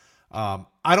defense.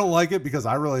 I don't like it because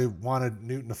I really wanted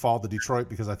Newton to fall to Detroit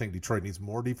because I think Detroit needs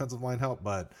more defensive line help,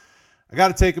 but I got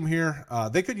to take him here.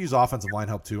 They could use offensive line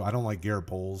help too. I don't like Garrett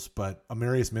Bowles, but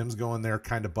Amarius Mims going there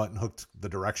kind of button hooked the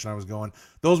direction I was going.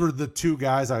 Those were the two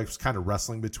guys I was kind of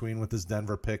wrestling between with this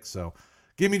Denver pick. So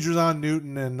give me Jerzon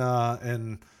Newton,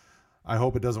 and I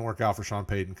hope it doesn't work out for Sean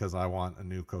Payton because I want a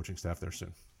new coaching staff there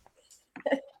soon.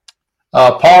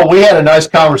 Paul, we had a nice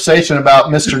conversation about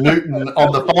Mr. Newton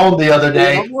on the phone the other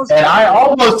day, and I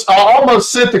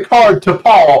almost sent the card to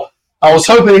Paul. I was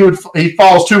hoping he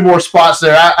falls 2 more spots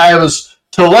there. I was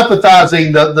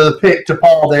telepathizing the pick to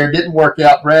Paul there. Didn't work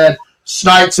out. Brad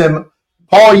snipes him.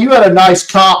 Paul, you had a nice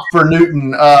comp for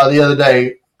Newton the other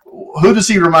day. Who does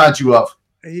he remind you of?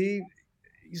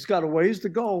 He's got a ways to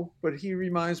go, but he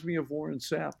reminds me of Warren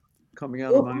Sapp coming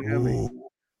out of Miami.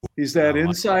 He's that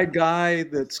inside guy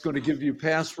that's going to give you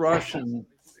pass rush and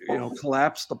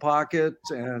collapse the pocket,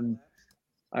 and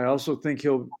I also think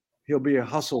he'll be a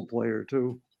hustle player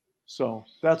too. So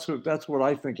that's what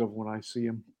I think of when I see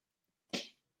him.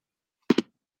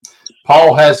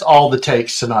 Paul has all the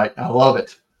takes tonight. I love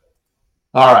it.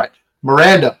 All right.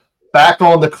 Miranda, back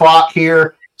on the clock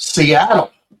here.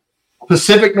 Seattle,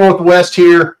 Pacific Northwest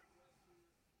here.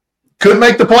 Could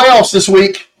make the playoffs this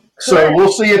week. So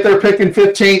we'll see if they're picking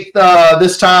 15th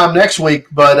this time next week.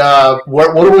 But what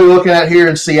are we looking at here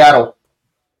in Seattle?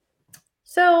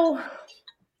 So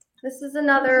this is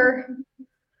another,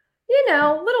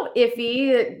 little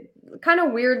iffy, kind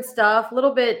of weird stuff, a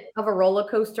little bit of a roller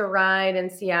coaster ride in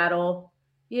Seattle.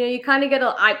 You kind of get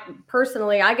I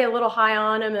get a little high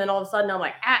on him, and then all of a sudden I'm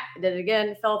like, did it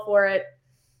again, fell for it.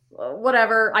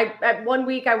 Whatever. At 1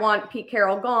 week I want Pete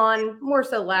Carroll gone, more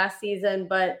so last season,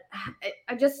 but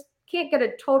I just can't get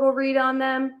a total read on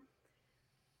them.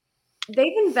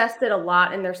 They've invested a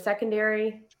lot in their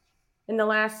secondary in the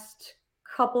last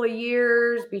couple of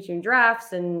years between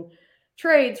drafts and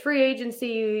trades, free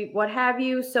agency, what have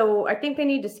you. So I think they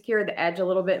need to secure the edge a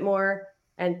little bit more.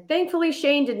 And thankfully,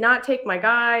 Shane did not take my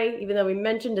guy, even though we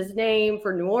mentioned his name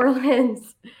for New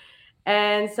Orleans.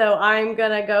 And so I'm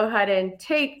going to go ahead and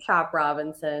take Chop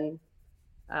Robinson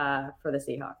for the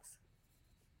Seahawks.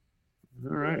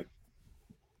 All right.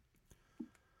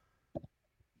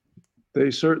 They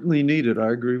certainly need it.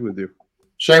 I agree with you.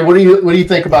 Shane, what do you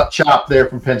think about Chop there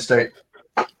from Penn State?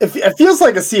 It feels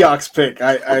like a Seahawks pick.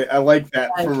 I like that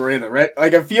for Miranda, right?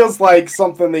 Like it feels like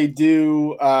something they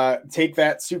do. Take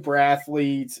that super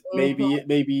athlete.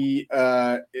 Maybe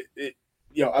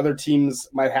other teams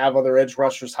might have other edge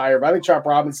rushers higher. But I think Chop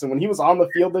Robinson, when he was on the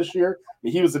field this year,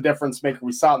 he was a difference maker.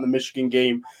 We saw it in the Michigan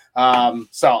game.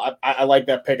 So I like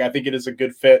that pick. I think it is a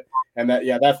good fit. And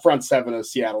that front seven of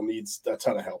Seattle needs a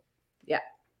ton of help. Yeah.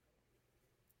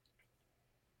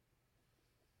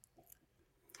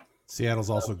 Seattle's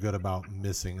also good about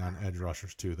missing on edge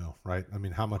rushers too, though, right? I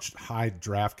mean, how much high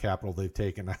draft capital they've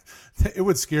taken. It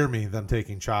would scare me, them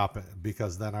taking Chop,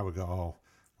 because then I would go, oh,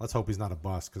 let's hope he's not a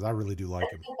bust, because I really do like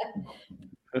him.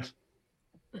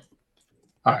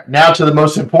 All right, now to the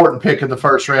most important pick of the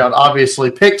first round. Obviously,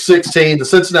 pick 16, the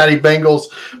Cincinnati Bengals.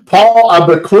 Paul, I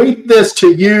bequeath this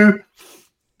to you.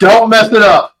 Don't mess it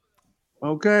up.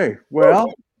 Okay.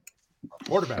 Well,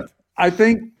 Quarterback. I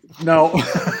think no,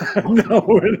 no,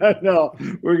 we're not. No,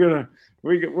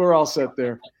 we're all set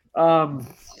there. I'm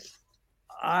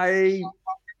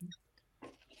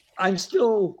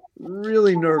still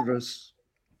really nervous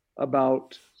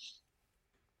about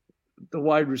the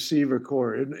wide receiver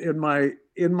core. In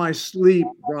my sleep,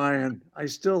 Brian, I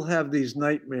still have these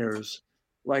nightmares,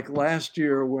 like last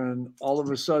year when all of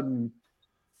a sudden,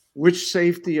 which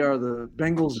safety are the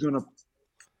Bengals going to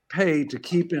pay to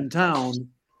keep in town?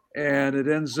 And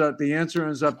the answer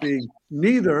ends up being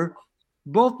neither.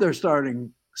 Both their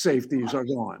starting safeties are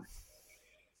gone.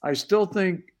 I still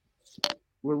think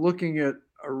we're looking at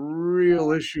a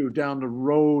real issue down the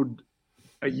road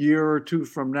a year or two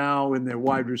from now in their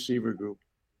wide receiver group.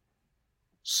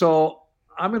 So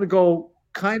I'm going to go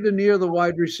kind of near the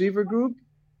wide receiver group.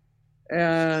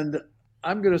 And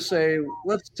I'm going to say,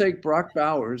 let's take Brock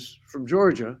Bowers from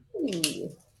Georgia,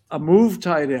 a move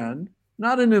tight end.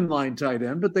 Not an inline tight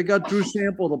end, but they got Drew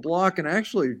Sample to block. And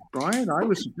actually, Brian, I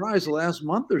was surprised the last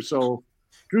month or so,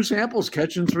 Drew Sample's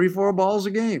catching 3-4 balls a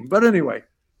game. But anyway,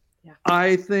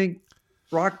 I think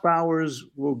Brock Bowers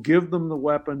will give them the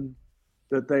weapon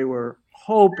that they were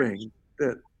hoping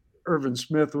that Irvin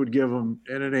Smith would give them,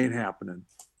 and it ain't happening.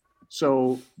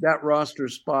 So that roster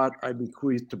spot I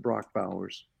bequeath to Brock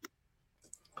Bowers.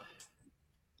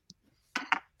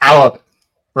 I love it.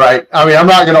 Right. I mean, I'm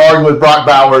not going to argue with Brock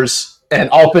Bowers. An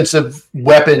offensive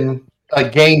weapon, a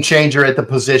game changer at the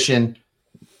position,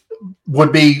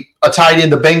 would be a tight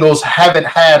end the Bengals haven't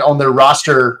had on their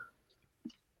roster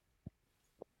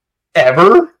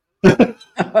ever.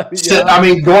 I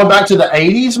mean, going back to the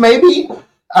 80s, maybe.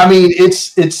 I mean,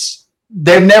 it's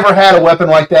they've never had a weapon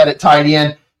like that at tight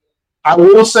end. I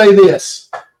will say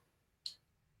this: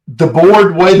 the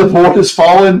way the board has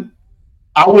fallen,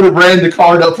 I would have ran the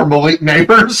card up for Malik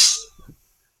Neighbors.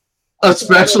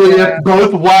 Especially if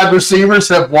both wide receivers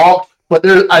have walked. But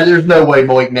there's no way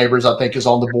Malik Neighbors, I think, is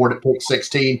on the board at pick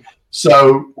 16.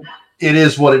 So it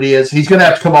is what it is. He's going to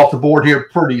have to come off the board here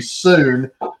pretty soon.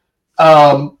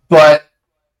 But,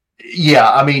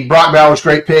 yeah, I mean, Brock Bowers,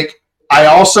 great pick. I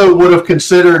also would have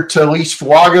considered Talise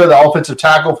Fuaga, the offensive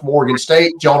tackle from Oregon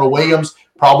State. Jonah Williams,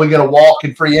 probably going to walk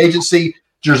in free agency.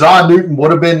 Jerzon Newton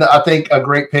would have been, I think, a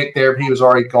great pick there, but he was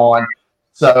already gone.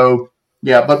 So,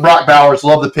 yeah, but Brock Bowers,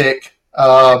 love the pick.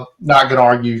 Not going to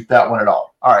argue that one at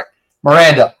all. All right.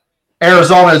 Miranda,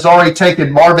 Arizona has already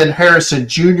taken Marvin Harrison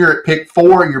Jr. at pick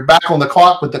 4. You're back on the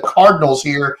clock with the Cardinals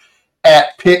here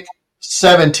at pick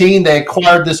 17. They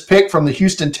acquired this pick from the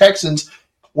Houston Texans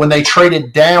when they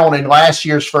traded down in last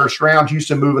year's first round.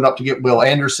 Houston moving up to get Will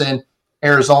Anderson.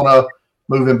 Arizona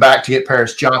moving back to get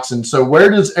Paris Johnson. So where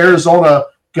does Arizona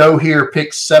go here,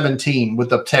 pick 17,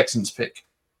 with the Texans pick?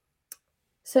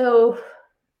 So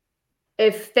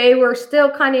if they were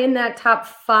still kind of in that top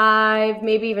 5,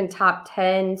 maybe even top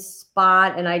 10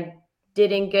 spot, and I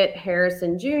didn't get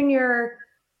Harrison Jr.,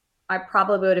 I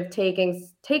probably would have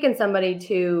taken somebody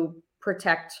to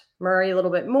protect Murray a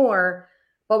little bit more.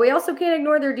 But we also can't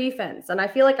ignore their defense. And I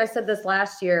feel like I said this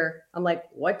last year. I'm like,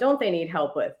 what don't they need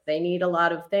help with? They need a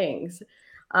lot of things.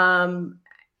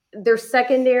 Their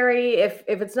secondary, if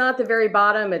it's not at the very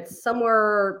bottom, it's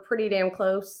somewhere pretty damn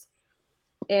close.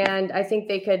 And I think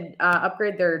they could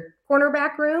upgrade their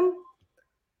cornerback room.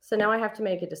 So now I have to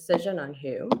make a decision on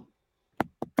who.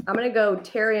 I'm going to go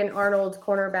Terrion Arnold,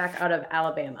 cornerback out of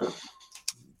Alabama.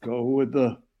 Go with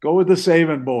the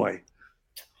Saban boy.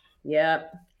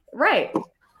 Yep. Right.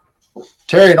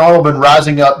 Terrion Arnold been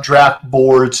rising up draft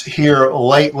boards here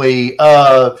lately.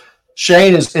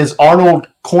 Shane, is Arnold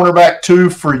cornerback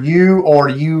 2 for you, or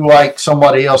do you like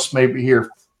somebody else maybe here?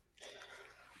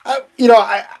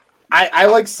 I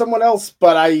like someone else,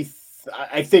 but I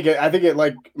think it,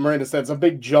 like Miranda said, it's a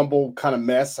big jumble kind of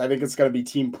mess. I think it's going to be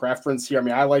team preference here. I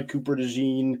mean, I like Cooper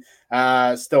DeJean,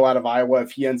 still out of Iowa.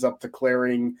 If he ends up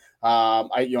declaring,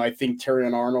 I think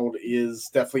Terrion Arnold is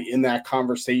definitely in that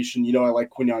conversation. I like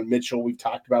Quinyon Mitchell. We've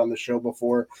talked about on the show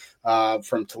before,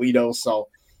 from Toledo. So,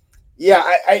 yeah,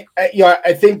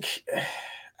 I think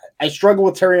I struggle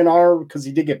with Terry Arnold because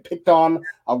he did get picked on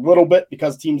a little bit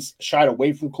because teams shied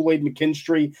away from Kool-Aid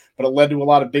McKinstry, but it led to a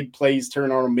lot of big plays.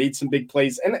 Terry Arnold made some big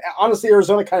plays, and honestly,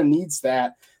 Arizona kind of needs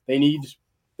that. They need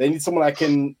someone that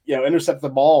can intercept the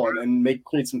ball and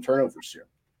create some turnovers here.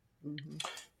 Mm-hmm.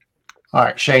 All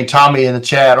right, Shane, Tommy in the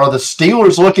chat. Are the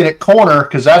Steelers looking at corner?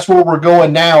 Because that's where we're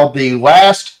going now. The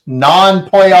last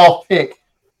non-playoff pick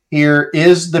here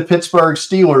is the Pittsburgh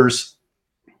Steelers.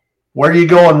 Where are you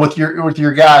going with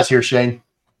your guys here, Shane?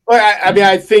 Well,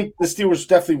 I think the Steelers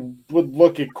definitely would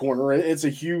look at corner. It's a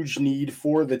huge need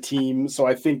for the team. So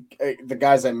I think the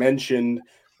guys I mentioned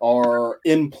are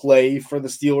in play for the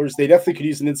Steelers. They definitely could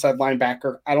use an inside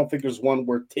linebacker. I don't think there's one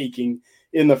worth taking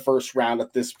in the first round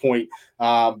at this point.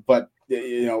 But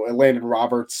Landon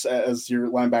Roberts as your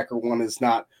linebacker one is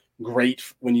not great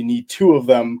when you need two of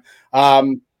them.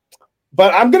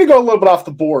 But I'm going to go a little bit off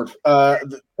the board.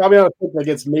 Probably not a pick that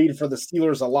gets made for the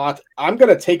Steelers a lot. I'm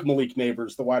going to take Malik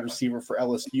Neighbors, the wide receiver for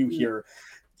LSU here.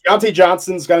 Deontay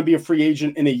Johnson's going to be a free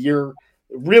agent in a year.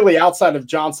 Really, outside of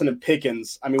Johnson and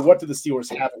Pickens, I mean, what do the Steelers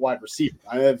have at wide receiver?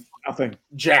 I have nothing.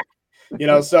 Jack.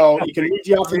 So you can read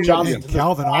Deontay Johnson.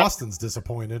 Calvin Austin's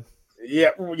disappointed.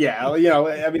 Yeah.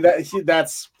 I mean,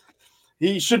 that's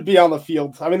he should be on the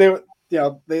field. I mean,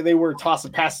 they were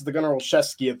tossing passes to Gunnar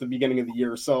Olszewski at the beginning of the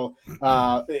year, so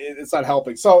it's not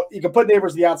helping. So you can put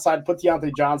Neighbors the outside, put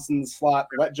Deontay Johnson in the slot,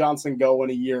 let Johnson go in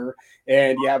a year,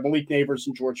 and you have Malik Neighbors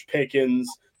and George Pickens,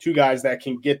 two guys that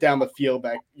can get down the field.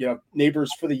 That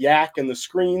Neighbors for the yak and the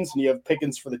screens, and you have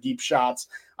Pickens for the deep shots.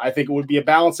 I think it would be a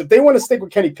balance. If they want to stick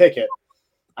with Kenny Pickett,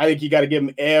 I think you got to give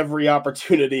him every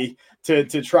opportunity to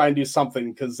try and do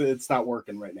something because it's not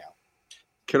working right now.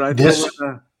 Can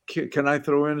I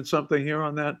throw in something here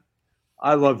on that?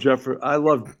 I love Jefferson.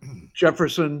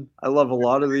 I love a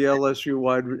lot of the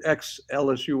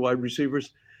ex-LSU wide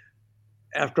receivers.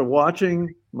 After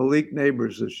watching Malik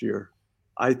Neighbors this year,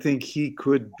 I think he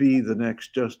could be the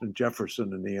next Justin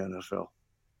Jefferson in the NFL.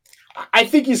 I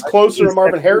think he's closer to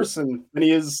Marvin Harrison than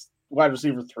he is wide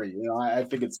receiver 3. I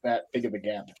think it's that big of a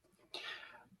gap.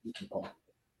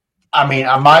 I mean,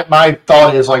 my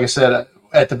thought is, like I said,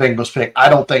 at the Bengals pick, I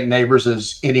don't think Neighbors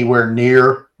is anywhere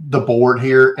near the board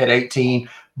here at 18.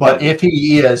 But if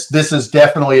he is, this is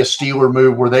definitely a Steeler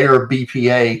move where they are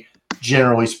BPA,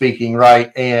 generally speaking,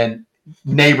 right? And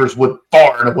Neighbors would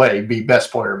far and away be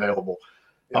best player available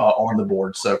on the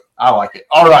board. So I like it.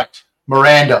 All right,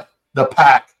 Miranda, the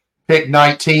Pack, pick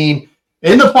 19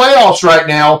 in the playoffs right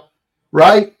now,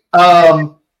 right?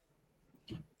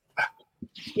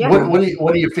 Yeah.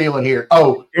 What are you feeling here?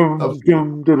 Oh, Go,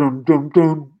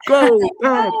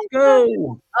 Pack,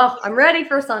 go! Oh, I'm ready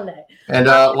for Sunday. And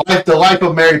the Life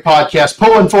of Mary podcast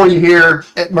pulling for you here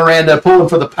at Miranda, pulling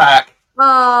for the Pack.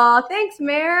 Oh, thanks,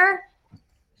 Mayor.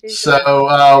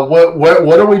 So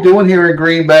what are we doing here in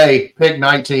Green Bay? Pick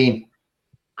 19.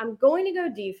 I'm going to go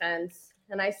defense,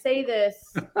 and I say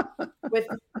this with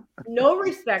no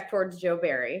respect towards Joe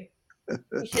Barry.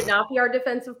 He should not be our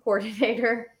defensive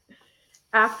coordinator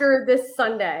after this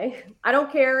Sunday. I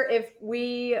don't care if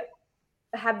we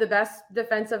have the best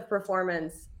defensive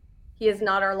performance. He is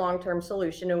not our long-term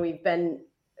solution, and we've been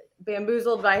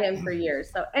bamboozled by him for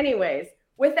years. So anyways,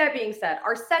 with that being said,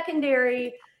 our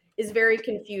secondary is very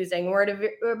confusing. We're at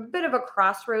a bit of a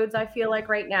crossroads, I feel like,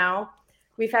 right now.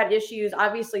 We've had issues.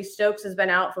 Obviously, Stokes has been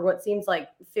out for what seems like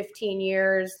 15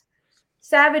 years.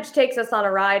 Savage takes us on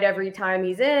a ride every time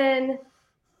he's in.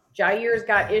 Jair's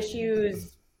got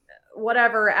issues,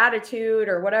 whatever attitude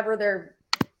or whatever they're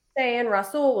saying.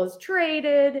 Rasul was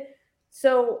traded.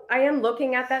 So I am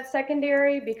looking at that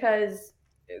secondary because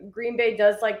Green Bay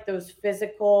does like those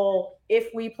physical,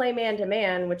 if we play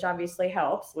man-to-man, which obviously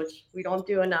helps, which we don't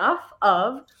do enough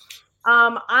of.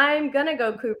 I'm going to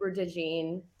go Cooper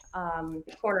DeJean,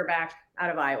 cornerback out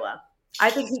of Iowa. I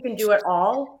think he can do it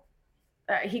all.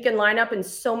 He can line up in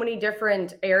so many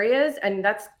different areas, and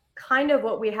that's kind of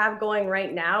what we have going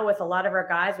right now with a lot of our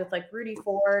guys with like Rudy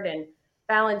Ford and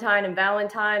Valentine.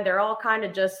 They're all kind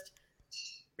of just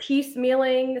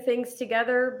piecemealing things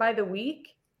together by the week.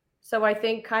 So I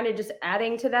think kind of just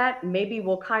adding to that, maybe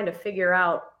we'll kind of figure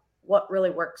out what really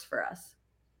works for us.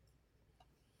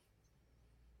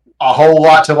 A whole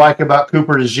lot to like about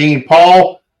Cooper DeJean.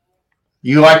 Paul,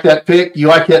 you like that pick? You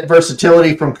like that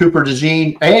versatility from Cooper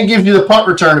DeJean, and gives you the punt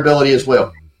return ability as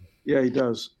well. Yeah, he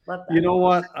does. You know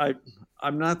what?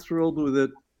 I'm not thrilled with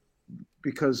it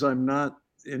because I'm not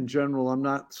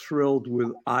thrilled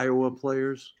with Iowa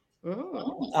players.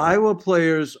 Oh. Iowa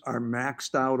players are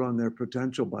maxed out on their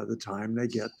potential by the time they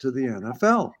get to the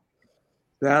NFL.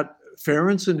 That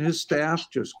Ferentz and his staff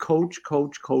just coach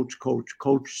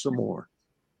some more.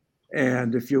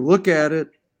 And if you look at it,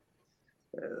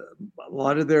 A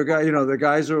lot of their guys, the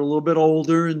guys are a little bit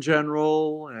older in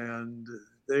general, and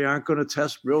they aren't going to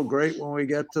test real great when we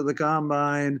get to the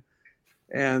combine,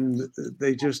 and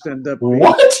they just end up being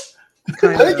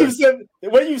I think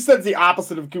what you said is the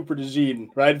opposite of Cooper DeJean,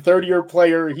 right? 30-year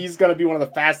player, he's going to be one of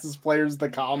the fastest players at the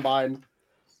combine.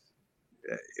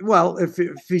 Well, if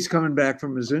he's coming back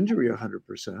from his injury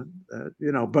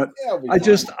 100%, but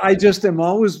I just am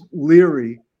always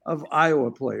leery of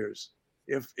Iowa players.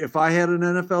 If I had an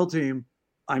NFL team,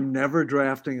 I'm never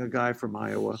drafting a guy from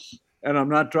Iowa, and I'm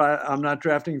not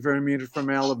drafting very many from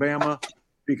Alabama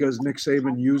because Nick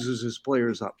Saban uses his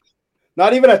players up.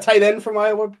 Not even a tight end from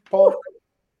Iowa, Paul?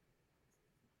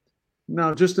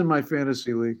 No, just in my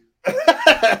fantasy league.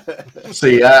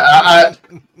 See, I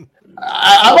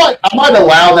might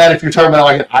allow that if you're talking about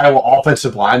like an Iowa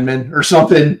offensive lineman or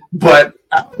something, but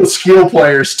skill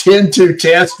players tend to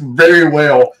test very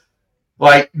well.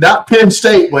 Like, not Penn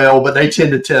State well, but they tend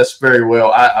to test very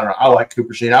well. I don't know. I like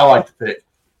Cooper DeJean. I like the pick.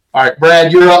 All right,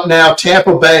 Brad, you're up now.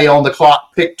 Tampa Bay on the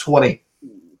clock, pick 20.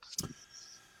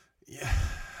 Yeah,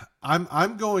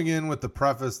 I'm going in with the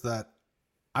preface that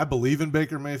I believe in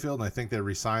Baker Mayfield, and I think they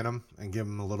re-sign him and give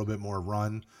him a little bit more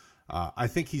run. I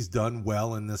think he's done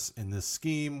well in this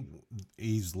scheme.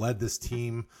 He's led this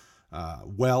team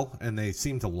well, and they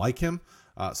seem to like him.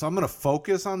 So I'm going to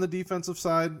focus on the defensive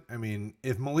side. I mean,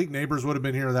 if Malik Neighbors would have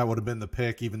been here, that would have been the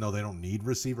pick, even though they don't need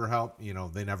receiver help.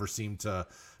 They never seem to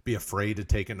be afraid to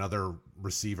take another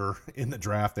receiver in the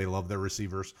draft. They love their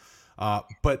receivers.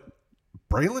 But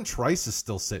Braylon Trice is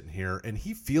still sitting here, and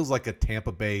he feels like a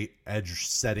Tampa Bay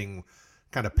edge-setting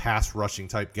kind of pass rushing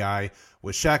type guy.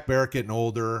 With Shaq Barrett getting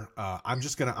older, I'm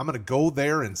gonna go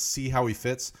there and see how he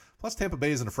fits. Plus, Tampa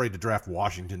Bay isn't afraid to draft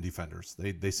Washington defenders.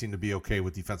 They seem to be okay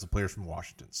with defensive players from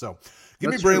Washington. So,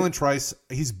 give me Braylon Trice.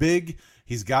 He's big.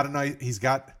 I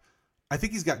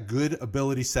think he's got good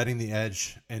ability setting the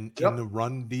edge and in the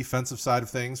run defensive side of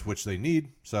things, which they need.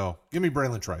 So, give me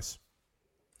Braylon Trice.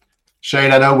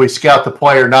 Shane, I know we scout the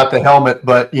player, not the helmet,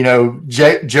 but,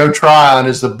 Joe Tryon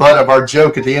is the butt of our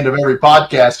joke at the end of every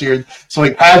podcast here. So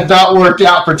it has not worked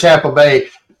out for Tampa Bay.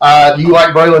 Do you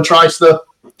like Braylon Trice, though?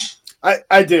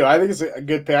 I do. I think it's a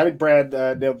good pick. I think Brad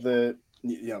nailed it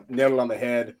on the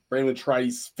head. Braylon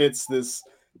Trice fits this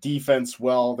defense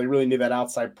well. They really need that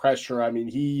outside pressure. I mean,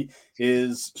 he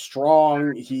is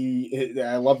strong.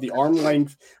 I love the arm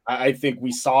length. I think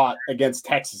we saw it against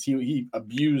Texas. He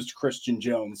abused Christian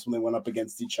Jones when they went up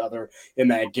against each other in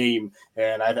that game,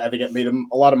 and I think it made him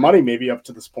a lot of money maybe up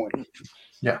to this point.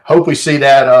 Yeah, hope we see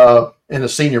that in the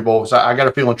Senior Bowl. So I got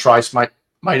a feeling Trice might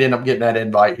end up getting that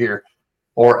invite here,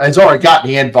 or has already gotten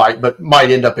the invite, but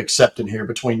might end up accepting here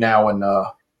between now and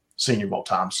Senior Bowl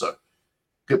time. So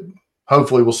good.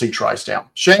 Hopefully we'll see Trice down.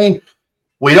 Shane,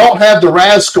 we don't have the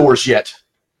RAS scores yet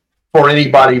for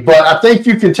anybody, but I think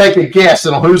you can take a guess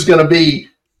on who's going to be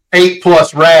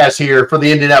 8+ RAS here for the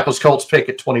Indianapolis Colts pick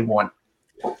at 21.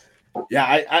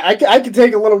 Yeah, I can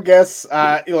take a little guess.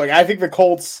 I think the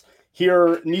Colts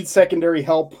here need secondary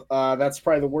help. That's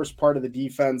probably the worst part of the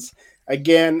defense.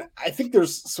 Again, I think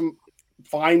there's some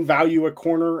fine value at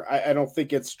corner. I don't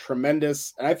think it's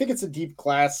tremendous, and I think it's a deep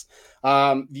class.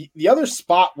 The other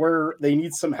spot where they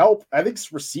need some help, I think,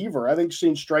 is receiver. I think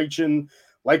Shane Steichen,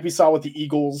 like we saw with the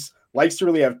Eagles, likes to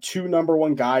really have two number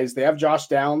one guys. They have Josh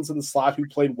Downs in the slot who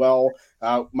played well.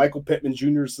 Michael Pittman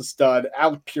Jr. is the stud.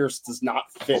 Alec Pierce does not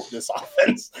fit this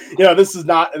offense. This is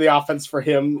not the offense for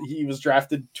him. He was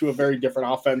drafted to a very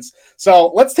different offense.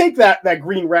 So let's take that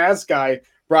green Raz guy,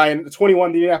 Brian,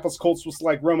 21, the Indianapolis Colts will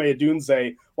select Rome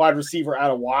Odunze, wide receiver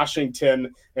out of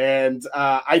Washington. And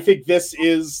I think this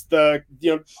is the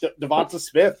Devonta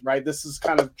Smith, right? This is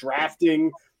kind of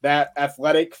drafting that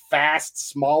athletic, fast,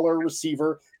 smaller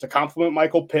receiver to complement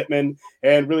Michael Pittman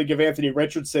and really give Anthony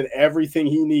Richardson everything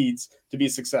he needs to be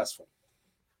successful.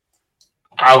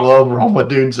 I love Rome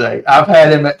Odunze. I've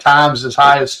had him at times as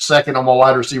high as second on my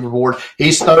wide receiver board.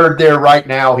 He's third there right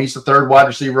now. He's the third wide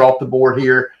receiver off the board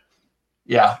here.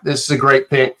 Yeah, this is a great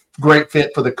pick, great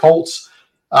fit for the Colts.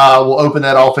 We'll open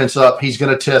that offense up. He's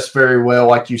going to test very well,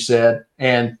 like you said,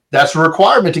 and that's a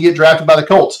requirement to get drafted by the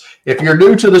Colts. If you're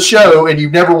new to the show and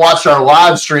you've never watched our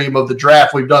live stream of the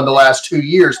draft we've done the last 2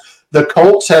 years, the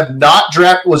Colts have not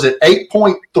drafted. Was it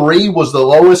 8.3 was the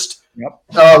lowest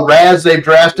RAS they've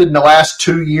drafted in the last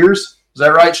 2 years? Is that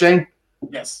right, Shane?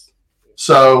 Yes.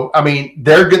 So, I mean,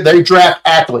 they're good. They draft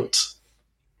athletes,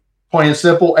 plain and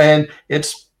simple, and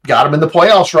it's got them in the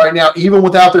playoffs right now, even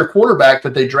without their quarterback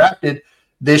that they drafted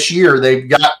this year. They've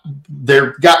got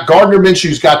Gardner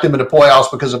Minshew's got them in the playoffs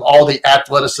because of all the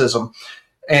athleticism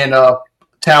and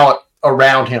talent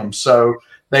around him. So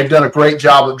They've done a great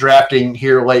job of drafting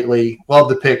here lately. Love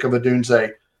the pick of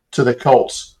Odunze to the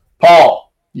Colts.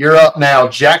 Paul, you're up now.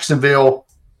 Jacksonville,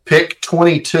 pick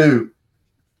 22.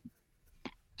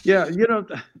 Yeah,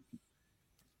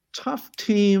 tough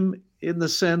team in the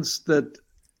sense that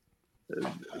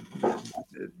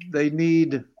they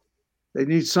need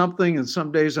something, and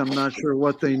some days I'm not sure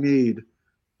what they need.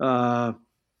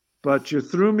 But you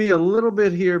threw me a little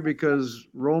bit here because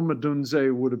Rome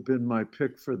Odunze would have been my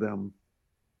pick for them.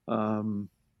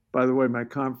 By the way, my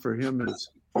comp for him is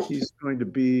he's going to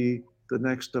be the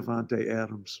next Davante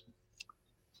Adams.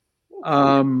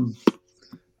 I'm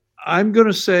going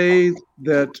to say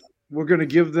that we're going to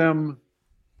give them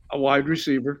a wide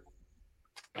receiver.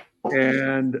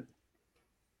 And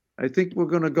I think we're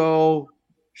going to go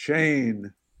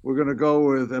Shane. We're going to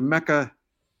go with Emeka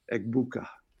Egbuka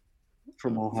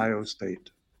from Ohio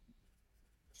State.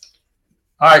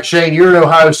 All right, Shane, you're an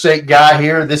Ohio State guy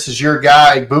here. This is your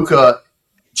guy, Egbuka.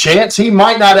 Chance he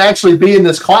might not actually be in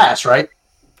this class, right?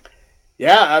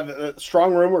 Yeah,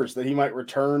 strong rumors that he might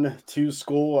return to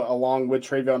school along with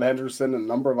Travion Henderson and a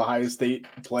number of Ohio State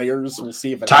players. We'll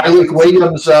see if it Tyreek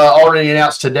Williams already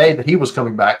announced today that he was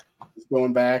coming back. He's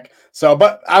going back. So,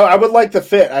 but I would like the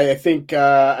fit. I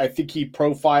think he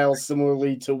profiles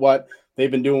similarly to what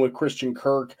they've been doing with Christian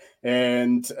Kirk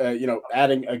and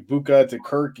adding Egbuka to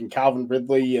Kirk and Calvin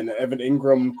Ridley and Evan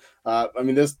Ingram.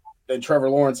 This and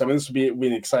Trevor Lawrence. This would be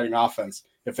an exciting offense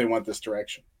if they went this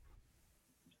direction.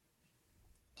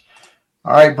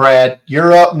 All right, Brad,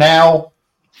 you're up now.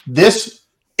 This,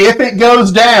 if it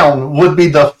goes down, would be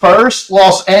the first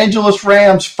Los Angeles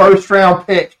Rams first-round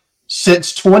pick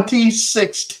since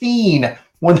 2016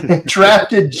 when they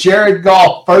drafted Jared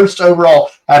Goff first overall.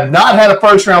 I've not had a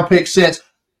first-round pick since.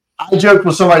 I joked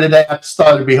with somebody today. I just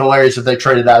thought it would be hilarious if they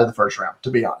traded out of the first round, to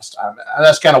be honest.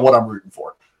 That's kind of what I'm rooting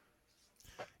for.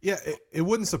 Yeah, it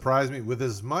wouldn't surprise me with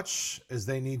as much as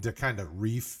they need to kind of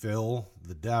refill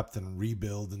the depth and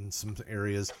rebuild in some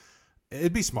areas.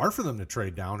 It'd be smart for them to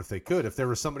trade down if they could, if there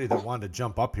was somebody that wanted to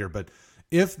jump up here. But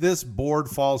if this board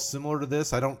falls similar to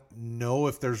this, I don't know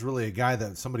if there's really a guy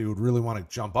that somebody would really want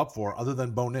to jump up for other than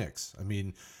Bo Nix.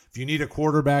 If you need a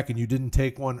quarterback and you didn't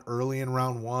take one early in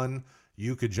round one,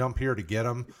 you could jump here to get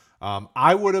him.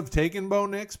 I would have taken Bo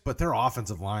Nix, but their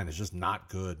offensive line is just not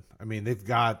good. They've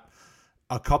got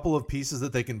a couple of pieces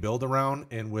that they can build around,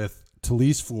 and with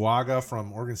Talise Fuaga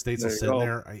from Oregon State's sitting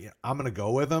there, I'm going to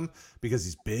go with him because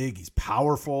he's big, he's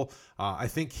powerful. I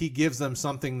think he gives them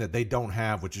something that they don't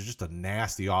have, which is just a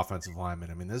nasty offensive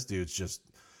lineman. This dude's just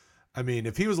 –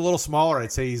 if he was a little smaller,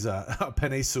 I'd say he's a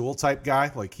Penei Sewell type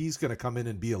guy. Like, he's going to come in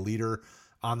and be a leader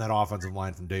on that offensive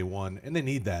line from day one, and they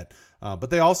need that. But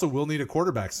they also will need a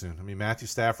quarterback soon. Matthew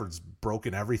Stafford's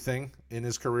broken everything in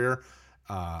his career.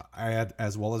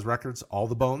 As well as records, all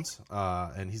the bones,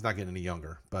 and he's not getting any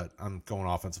younger. But I'm going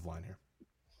offensive line here.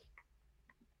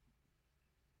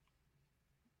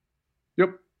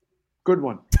 Yep, good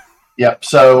one. Yep.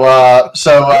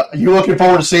 So you looking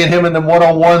forward to seeing him in the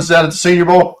one-on-ones down at the Senior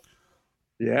Bowl?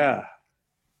 Yeah,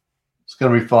 it's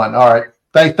going to be fun. All right.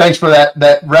 Thanks for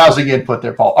that rousing input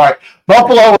there, Paul. All right,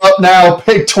 Buffalo up now,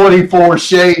 pick 24.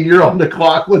 Shane, you're on the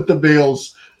clock with the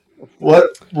Bills. What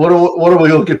are we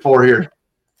looking for here?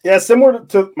 Yeah, similar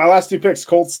to my last two picks,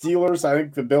 Colts, Steelers. I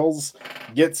think the Bills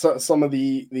get some of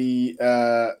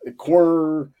the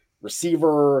corner,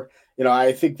 receiver.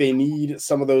 I think they need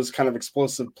some of those kind of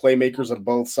explosive playmakers on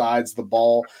both sides of the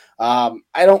ball. I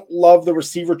don't love the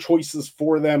receiver choices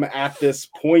for them at this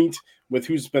point with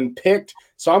who's been picked.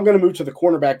 So I'm going to move to the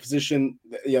cornerback position.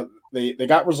 They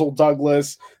got Rasul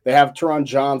Douglas. They have Teron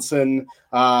Johnson.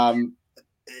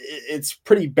 It's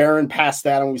pretty barren past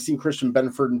that, and we've seen Christian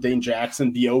Benford and Dane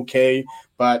Jackson be okay,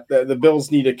 but the Bills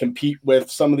need to compete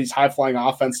with some of these high-flying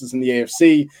offenses in the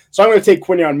AFC. So I'm going to take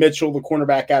Quinyon Mitchell, the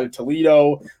cornerback out of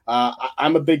Toledo.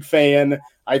 I'm a big fan.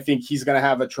 I think he's going to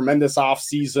have a tremendous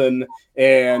offseason,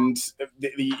 and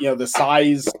the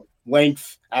size,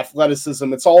 length,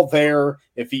 athleticism, it's all there.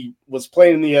 If he was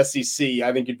playing in the SEC,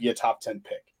 I think it'd be a top 10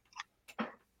 pick.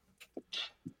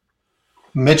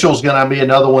 Mitchell's going to be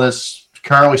another one that's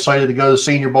currently slated to go to the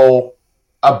Senior Bowl.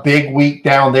 A big week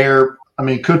down there.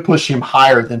 Could push him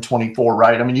higher than 24,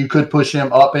 right? You could push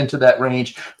him up into that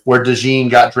range where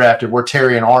DeJean got drafted, where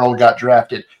Terry and Arnold got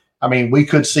drafted. We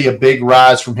could see a big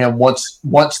rise from him once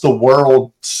the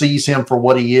world sees him for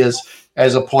what he is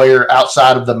as a player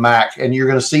outside of the MAC. And you're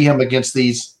going to see him against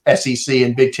these SEC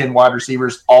and Big Ten wide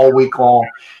receivers all week long.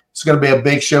 It's going to be a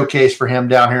big showcase for him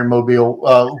down here in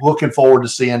Mobile. Looking forward to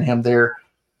seeing him there.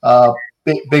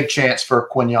 Big chance for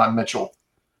Quinyon Mitchell.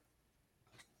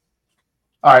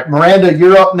 All right, Miranda,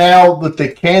 you're up now with the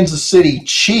Kansas City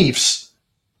Chiefs.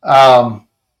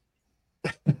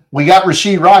 We got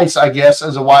Rashee Rice, I guess,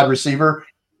 as a wide receiver,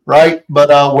 right? But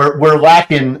we're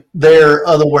lacking there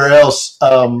otherwhere else.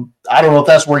 I don't know if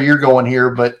that's where you're going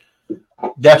here, but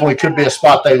definitely could be a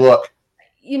spot they look.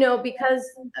 Because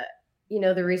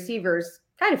the receivers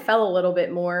kind of fell a little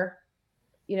bit more.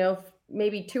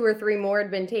 Maybe 2 or 3 more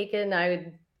had been taken, I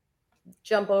would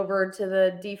jump over to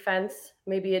the defense,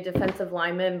 maybe a defensive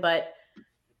lineman, but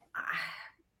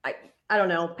I don't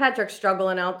know. Patrick's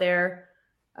struggling out there.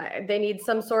 They need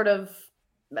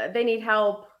they need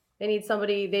help. They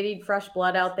need fresh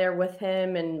blood out there with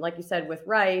him. And like you said, with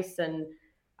Rice, and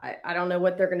I don't know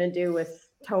what they're going to do with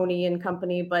Tony and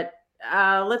company, but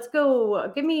let's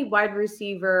go. Give me wide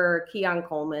receiver Keon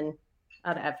Coleman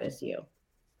out of FSU.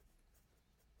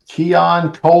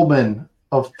 Keon Coleman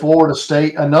of Florida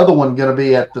State. Another one going to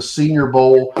be at the Senior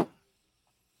Bowl.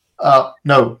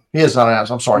 No, he is not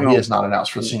announced. I'm sorry. No. He is not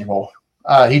announced for the Senior Bowl.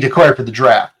 He declared for the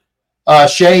draft.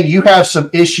 Shane, you have some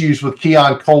issues with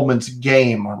Keon Coleman's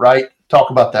game, right? Talk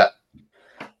about that.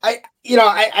 I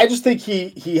just think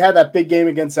he had that big game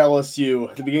against LSU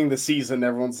at the beginning of the season.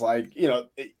 Everyone's like,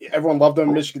 everyone loved him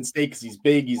in Michigan State because he's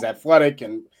big, he's athletic,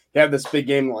 and he had this big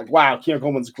game. Like, wow, Keon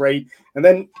Coleman's great. And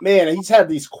then, man, he's had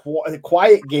these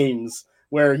quiet games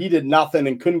where he did nothing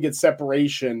and couldn't get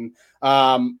separation.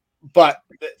 But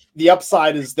the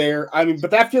upside is there.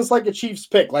 But that feels like a Chiefs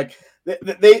pick. Like,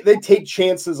 they take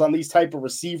chances on these type of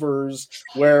receivers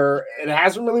where it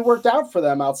hasn't really worked out for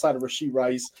them outside of Rashee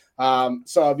Rice.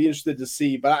 So I'll be interested to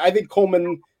see. But I think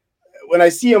Coleman, when I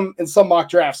see him in some mock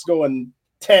drafts going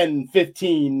 10,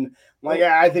 15,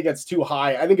 I think it's too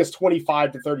high. I think it's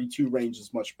 25 to 32 range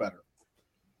is much better.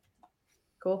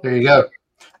 Cool. There you go.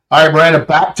 All right, Miranda,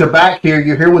 back to back here.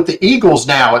 You're here with the Eagles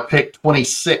now at pick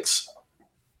 26.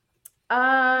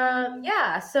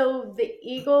 Yeah. So the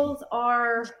Eagles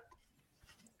are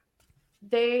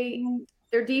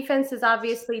their defense is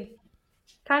obviously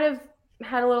kind of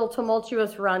had a little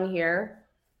tumultuous run here.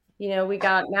 We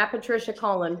got Matt Patricia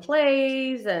calling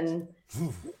plays, and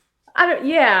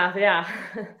yeah.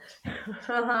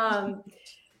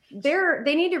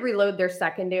 They need to reload their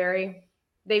secondary.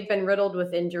 They've been riddled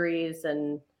with injuries,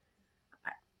 and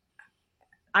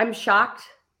I'm shocked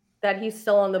that he's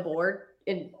still on the board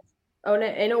in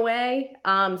a way.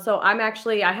 So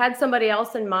I had somebody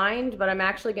else in mind, but I'm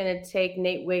actually going to take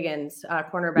Nate Wiggins,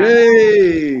 cornerback.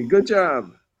 Yay! Good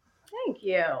job. Thank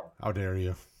you. How dare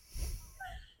you?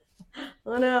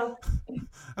 Oh no.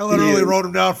 I literally wrote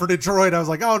him down for Detroit. I was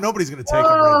like, oh, nobody's going to take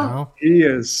him right now. He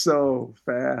is so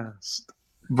fast.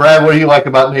 Brad, what do you like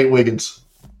about Nate Wiggins?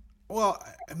 Well,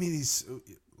 he's,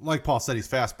 like Paul said, he's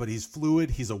fast, but he's fluid.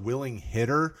 He's a willing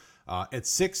hitter. At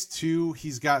 6'2",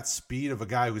 he's got speed of a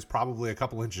guy who's probably a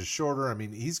couple inches shorter.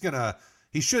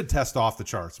 He should test off the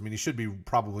charts. He should be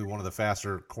probably one of the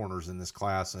faster corners in this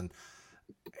class. And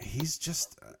he's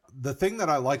just, the thing that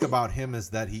I like about him is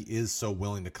that he is so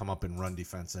willing to come up and run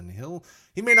defense. And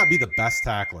he may not be the best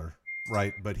tackler,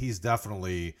 right? But he's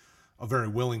definitely a very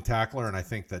willing tackler. And I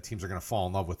think that teams are going to fall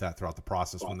in love with that throughout the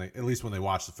process at least when they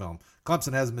watch the film.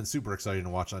 Clemson hasn't been super exciting to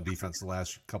watch on defense the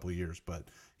last couple of years, but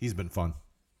he's been fun.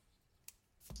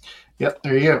 Yep,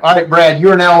 there you go. All right, Brad,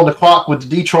 you're now on the clock with the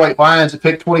Detroit Lions at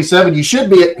pick 27. You should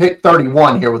be at pick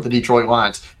 31 here with the Detroit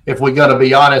Lions, if we're going to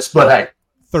be honest. But, hey.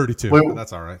 32.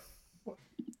 That's all right.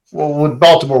 Well,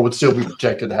 Baltimore would still be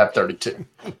projected to have 32.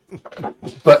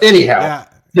 But anyhow,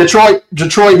 Detroit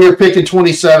here picking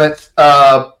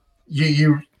 27th.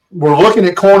 You were looking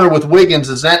at corner with Wiggins.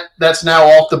 That's now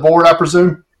off the board, I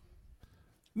presume?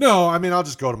 No, I'll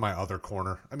just go to my other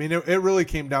corner. It really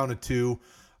came down to two.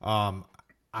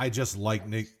 I just like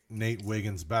Nate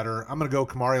Wiggins better. I'm going to go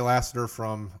Kamari Lassiter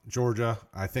from Georgia.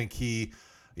 I think he,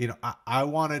 I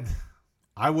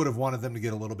would have wanted them to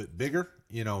get a little bit bigger.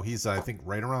 He's, I think,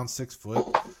 right around 6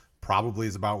 foot, probably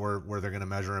is about where they're going to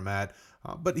measure him at.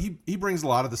 But he brings a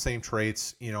lot of the same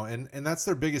traits, and that's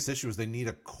their biggest issue is they need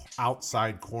a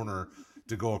outside corner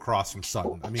to go across from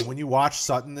Sutton. When you watch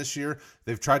Sutton this year,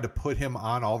 they've tried to put him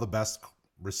on all the best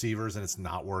receivers and it's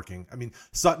not working.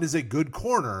 Sutton is a good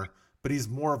corner, but he's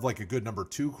more of like a good number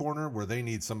 2 corner where they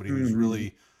need somebody who's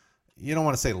really, you don't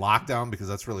want to say lockdown because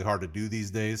that's really hard to do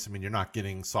these days. You're not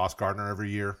getting Sauce Gardner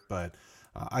every year, but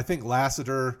I think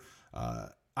Lassiter,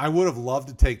 I would have loved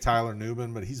to take Tyler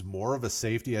Newman, but he's more of a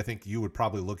safety. I think you would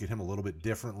probably look at him a little bit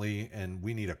differently, and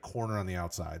we need a corner on the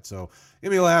outside. So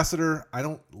give me Lassiter. I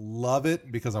don't love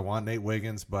it because I want Nate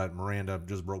Wiggins, but Miranda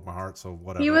just broke my heart, so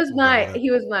whatever. He was my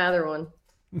other one.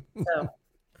 So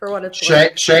for what it's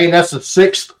worth. Shane, that's the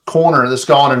 6th corner that's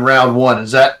gone in round 1.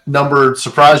 Does that number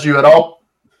surprise you at all?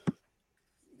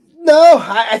 No,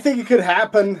 I think it could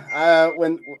happen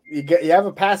when you have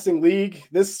a passing league.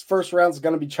 This first round is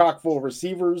going to be chock full of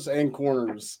receivers and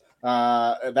corners.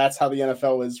 That's how the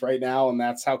NFL is right now, and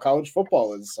that's how college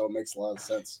football is. So it makes a lot of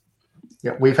sense.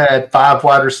 Yeah, we've had 5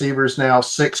 wide receivers now,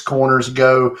 6 corners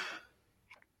go.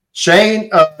 Shane,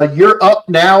 you're up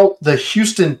now. The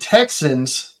Houston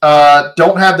Texans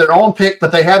don't have their own pick,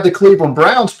 but they have the Cleveland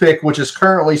Browns pick, which is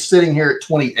currently sitting here at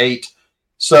 28.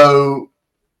 So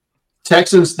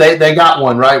Texans, they got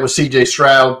one, right, with C.J.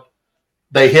 Stroud.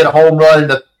 They hit a home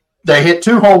run. They hit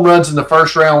 2 home runs in the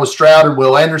first round with Stroud and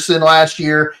Will Anderson last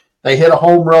year. They hit a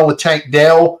home run with Tank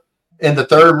Dell in the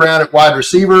 3rd round at wide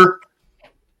receiver.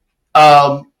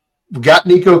 We got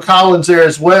Nico Collins there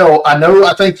as well.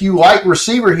 I think you like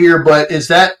receiver here, but is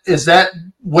that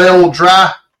well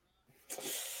dry?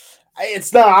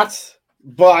 It's not,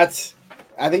 but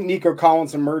I think Nico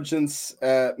Collins' emergence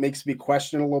makes me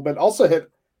question a little bit. Also hit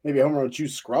maybe a home run with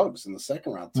Juice Scruggs in the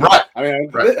 2nd round, too. Right. I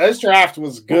mean, right. This draft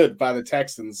was good by the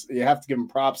Texans. You have to give them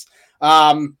props.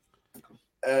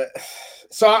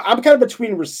 So I'm kind of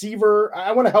between receiver.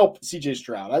 I want to help C.J.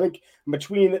 Stroud. I think I'm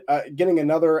between getting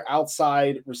another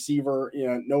outside receiver.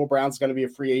 Noah Brown's going to be a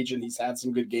free agent. He's had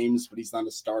some good games, but he's not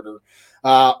a starter.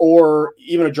 Or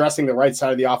even addressing the right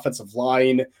side of the offensive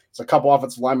line. There's a couple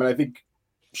offensive linemen I think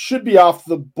should be off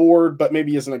the board, but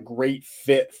maybe isn't a great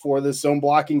fit for this zone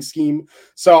blocking scheme.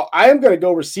 So I am going to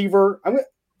go receiver. I'm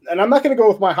not going to go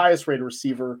with my highest rated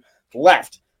receiver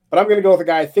left. But I'm going to go with a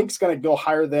guy I think is going to go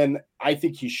higher than I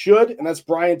think he should, and that's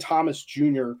Brian Thomas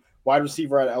Jr., wide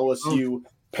receiver at LSU.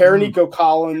 Pair Nico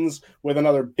Collins with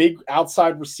another big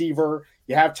outside receiver.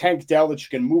 You have Tank Dell that you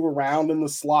can move around in the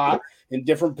slot in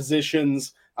different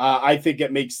positions. I think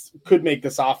it could make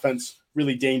this offense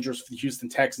really dangerous for the Houston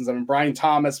Texans. I mean, Brian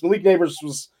Thomas, Malik Neighbors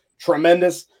was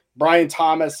tremendous. Brian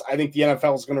Thomas, I think the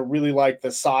NFL is going to really like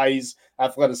the size,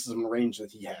 athleticism, and range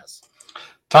that he has.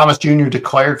 Thomas Jr.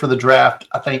 declared for the draft,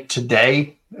 I think,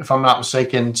 today, if I'm not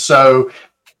mistaken. So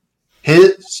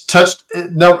his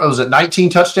was it 19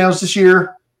 touchdowns this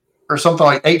year or something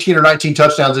like 18 or 19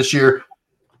 touchdowns this year.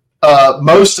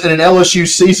 Most in an LSU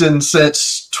season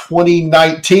since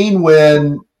 2019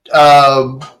 when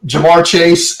Jamar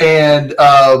Chase and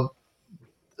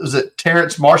was it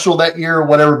Terrence Marshall that year or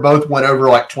whatever, both went over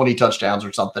like 20 touchdowns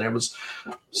or something. It was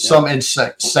some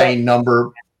insane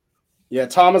number. Yeah,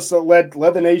 Thomas led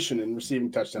the nation in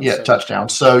receiving touchdowns. Yeah,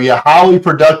 touchdowns. So, highly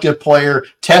productive player.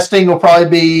 Testing will probably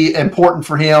be important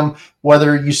for him,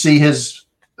 whether you see his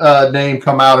name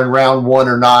come out in round 1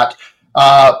 or not.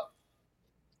 I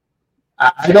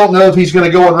don't know if he's going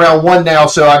to go in round 1 now,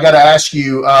 so I got to ask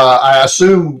you, I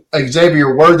assume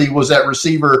Xavier Worthy was that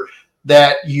receiver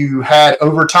that you had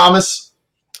over Thomas?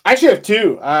 I actually have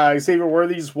 2. Xavier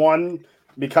Worthy's 1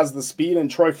 because of the speed, and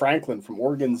Troy Franklin from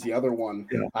Oregon's the other one.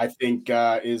 Yeah. I think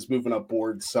is moving up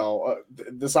board. So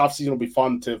this offseason will be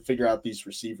fun to figure out these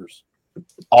receivers.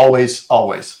 Always.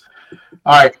 All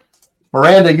right.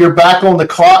 Miranda, you're back on the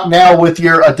clock now with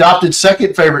your adopted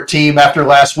second favorite team after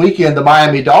last weekend, the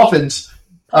Miami Dolphins.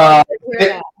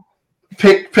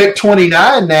 Pick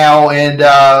 29 now, and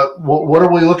what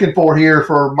are we looking for here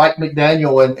for Mike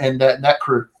McDaniel and that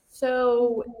crew?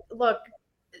 So, look,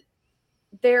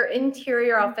 their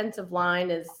interior offensive line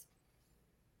that's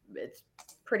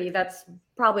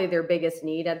probably their biggest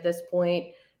need at this point.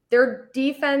 Their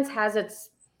defense has its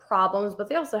problems, but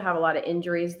they also have a lot of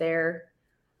injuries there.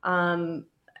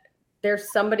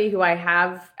 There's somebody who I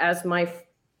have as my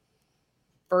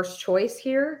first choice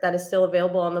here that is still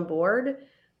available on the board.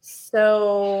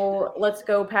 So let's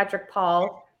go Patrick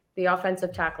Paul, the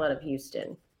offensive tackle out of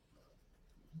Houston.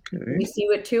 Okay. We see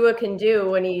what Tua can do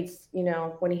when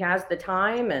when he has the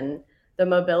time and the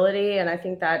mobility, and I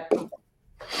think that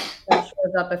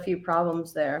shows up a few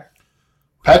problems there.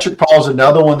 Patrick Paul is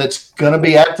another one that's going to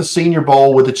be at the Senior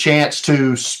Bowl with a chance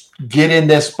to get in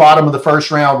this bottom of the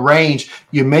first round range.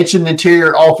 You mentioned the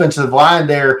interior offensive line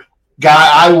there.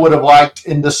 Guy I would have liked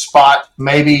in this spot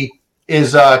maybe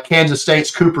is Kansas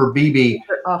State's Cooper Beebe.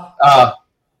 I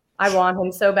want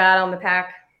him so bad on the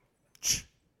Pack.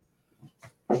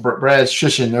 Brad's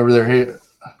shushing over there.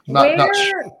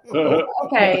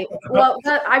 Okay. Well,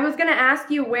 I was going to ask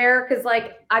you where, because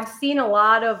I've seen a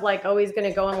lot of he's going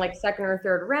to go in 2nd or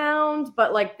 3rd round,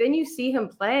 but then you see him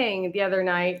playing the other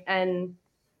night, and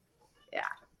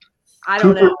I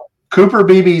don't know. Cooper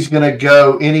Beebe's going to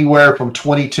go anywhere from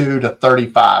 22 to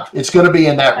 35. It's going to be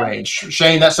in that range.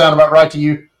 Shane, that sound about right to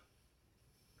you?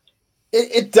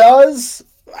 It does.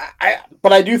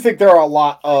 But I do think there are a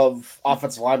lot of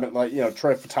offensive linemen,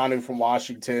 Troy Fatanu from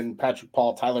Washington, Patrick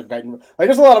Paul, Tyler Guyton.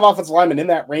 There's a lot of offensive linemen in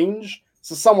that range,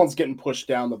 so someone's getting pushed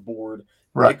down the board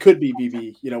Right. It could be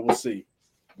BB. We'll see.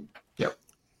 Yep.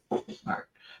 All right.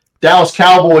 Dallas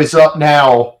Cowboys up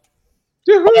now.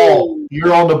 Paul,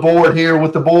 you're on the board here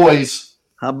with the boys.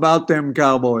 How about them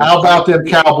Cowboys?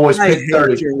 I hate pick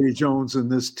 30. Jerry Jones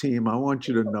and this team. I want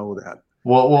you to know that.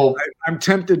 Well, I'm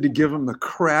tempted to give him the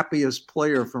crappiest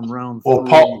player from round 3.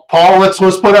 Paul, let's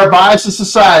put our biases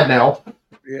aside now.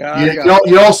 Yeah,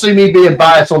 you don't see me being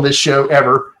biased on this show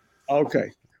ever.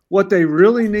 Okay. What they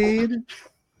really need,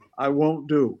 I won't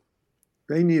do.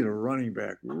 They need a running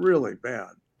back really bad.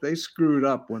 They screwed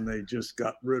up when they just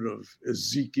got rid of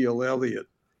Ezekiel Elliott.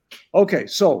 Okay,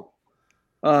 so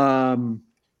I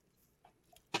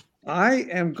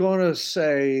am going to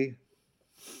say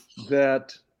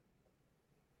that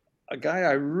a guy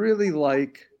I really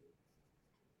like,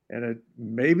 and it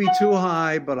may be too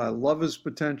high, but I love his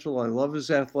potential. I love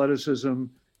his athleticism.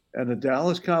 And the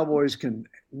Dallas Cowboys can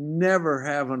never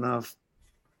have enough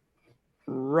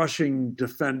rushing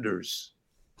defenders.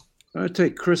 I'm going to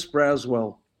take Chris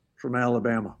Braswell from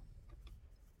Alabama.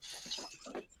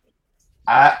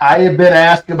 I have been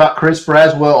asked about Chris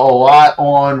Braswell a lot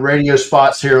on radio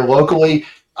spots here locally.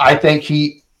 I think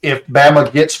if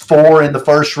Bama gets 4 in the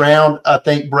first round, I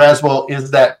think Braswell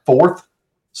is that 4th.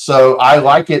 So I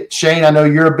like it. Shane, I know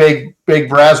you're a big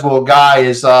Braswell guy.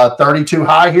 Is 32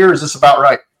 high here? Is this about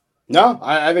right? No,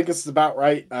 I think this is about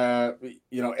right.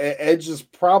 Edge is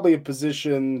probably a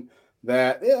position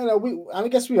that I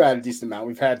guess we've had a decent amount.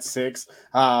 We've had 6.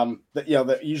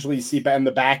 That usually you see in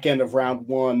the back end of round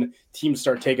 1, teams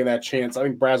start taking that chance. I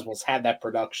think Braswell's had that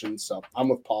production, so I'm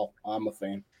with Paul. I'm a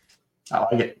fan. I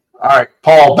like it. All right,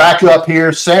 Paul, back up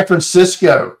here. San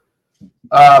Francisco,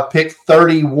 pick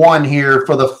 31 here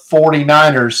for the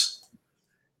 49ers.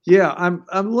 Yeah,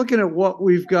 I'm looking at what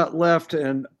we've got left,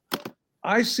 and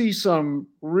I see some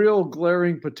real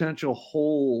glaring potential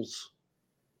holes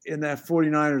in that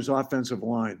 49ers offensive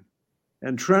line.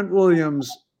 And Trent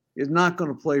Williams is not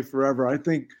going to play forever. I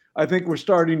think we're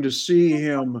starting to see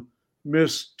him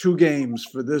miss 2 games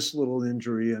for this little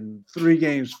injury and 3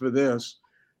 games for this.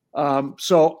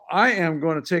 So I am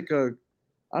going to take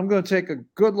a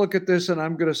good look at this, and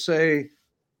I'm going to say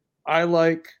I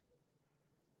like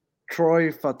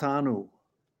Troy Fatanu.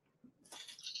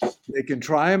 They can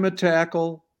try him at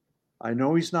tackle. I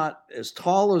know he's not as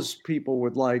tall as people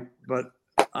would like, but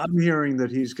I'm hearing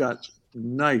that he's got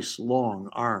nice long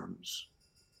arms.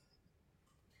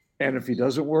 And if he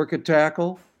doesn't work at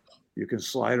tackle, you can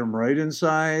slide him right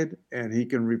inside, and he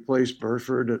can replace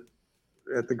Burford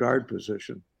at the guard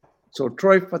position. So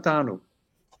Troy Fatanu.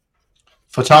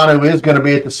 Fatanu is going to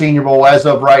be at the Senior Bowl as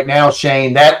of right now,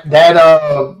 Shane. That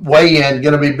weigh-in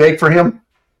going to be big for him?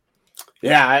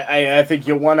 Yeah, I think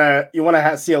you want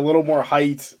to see a little more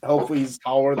height. Hopefully he's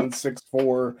taller than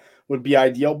 6'4" would be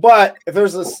ideal. But if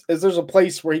there's a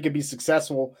place where he could be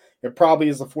successful, it probably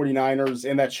is the 49ers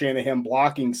in that Shanahan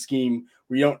blocking scheme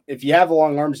where if you have the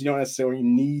long arms, you don't necessarily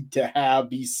need to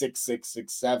be 6'6",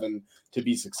 6'7" to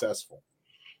be successful.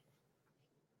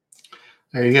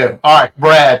 There you go. All right,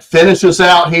 Brad, finish us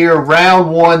out here.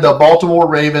 Round 1, the Baltimore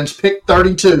Ravens, pick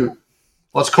 32.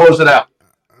 Let's close it out.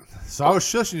 So I was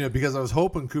shushing you because I was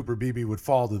hoping Cooper Beebe would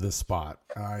fall to this spot.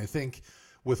 I think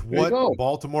with what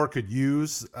Baltimore could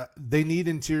use, they need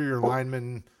interior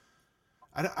linemen.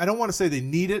 I don't want to say they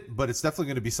need it, but it's definitely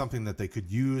going to be something that they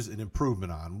could use an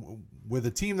improvement on. With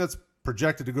a team that's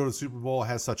projected to go to the Super Bowl,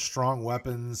 has such strong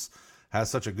weapons, has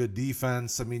such a good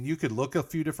defense. I mean, you could look a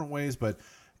few different ways, but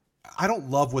I don't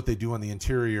love what they do on the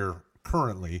interior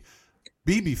currently.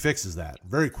 BB fixes that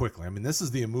very quickly. I mean, this is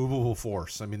the immovable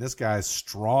force. I mean, this guy's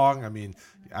strong. I mean,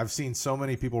 I've seen so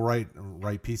many people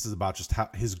write pieces about just how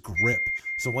his grip.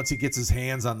 So once he gets his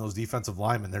hands on those defensive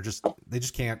linemen, they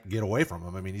just can't get away from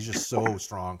him. I mean, he's just so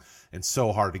strong and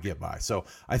so hard to get by. So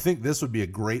I think this would be a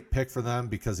great pick for them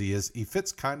because he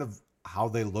fits kind of how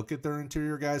they look at their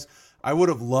interior guys. I would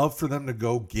have loved for them to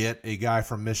go get a guy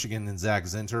from Michigan and Zach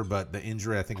Zinter, but the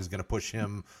injury I think is going to push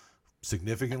him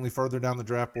significantly further down the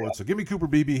draft board. So give me Cooper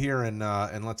Beebe here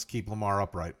and let's keep Lamar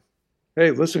upright. Hey,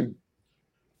 listen,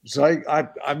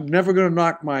 I'm never going to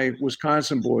knock my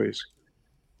Wisconsin boys,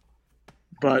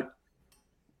 but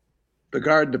the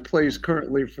guard that plays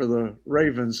currently for the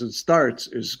Ravens and starts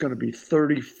is going to be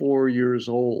 34 years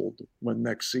old when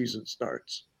next season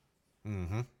starts.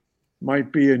 Mm-hmm.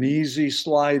 Might be an easy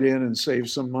slide in and save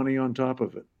some money on top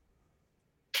of it.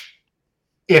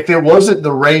 If it wasn't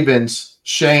the Ravens,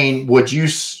 Shane, would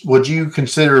you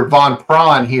consider Von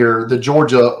Prawn here, the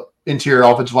Georgia interior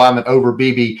offensive lineman, over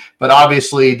BB? But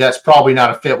obviously, that's probably not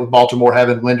a fit with Baltimore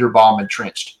having Linderbaum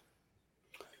entrenched.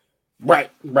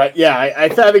 Right. Yeah, I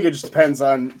think it just depends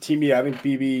on team. I think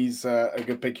BB's a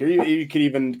good pick here. You could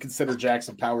even consider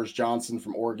Jackson Powers Johnson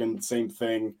from Oregon. Same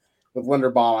thing with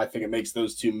Linderbaum. I think it makes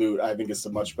those two moot. I think it's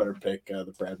a much better pick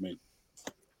that Brad made.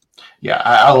 Yeah,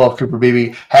 I love Cooper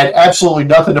Beebe. Had absolutely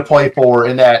nothing to play for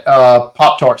in that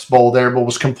Pop-Tarts Bowl there, but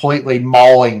was completely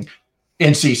mauling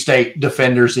NC State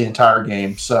defenders the entire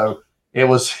game. So it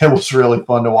was really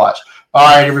fun to watch. All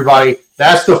right, everybody.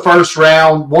 That's the first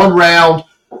round. One round,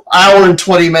 hour and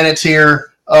 20 minutes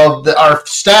here of our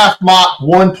staff mock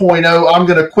 1.0. I'm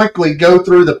going to quickly go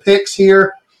through the picks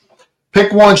here.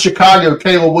 Pick 1, Chicago,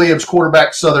 Caleb Williams,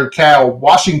 quarterback, Southern Cal.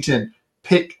 Washington,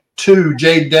 pick 2,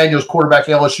 Jade Daniels, quarterback,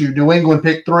 LSU. New England,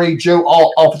 pick 3, Joe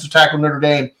Alt, offensive tackle, Notre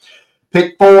Dame.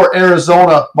 Pick 4,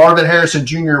 Arizona, Marvin Harrison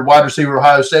Jr., wide receiver,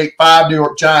 Ohio State. 5, New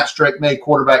York Giants, Drake May,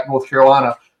 quarterback, North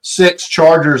Carolina. 6,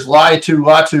 Chargers,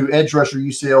 Latu, edge rusher,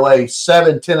 UCLA.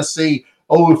 7, Tennessee,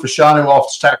 Olu Fashanu,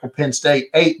 offensive tackle, Penn State.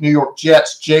 8, New York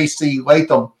Jets, J.C.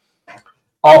 Latham,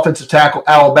 offensive tackle,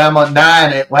 Alabama.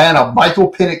 9, Atlanta,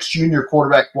 Michael Penix Jr.,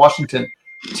 quarterback, Washington.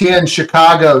 10,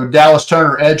 Chicago, Dallas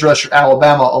Turner, edge rusher,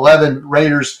 Alabama. 11,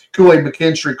 Raiders, Kool-Aid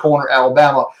McKinstry, corner,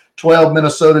 Alabama. 12,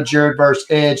 Minnesota, Jared Verse,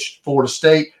 edge, Florida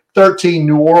State. 13,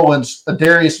 New Orleans,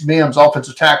 Darius Mims,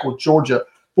 offensive tackle, Georgia.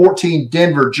 14,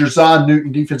 Denver, Jerzon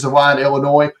Newton, defensive line,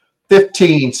 Illinois.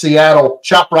 15, Seattle,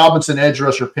 Chop Robinson, edge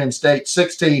rusher, Penn State.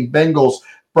 16, Bengals,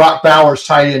 Brock Bowers,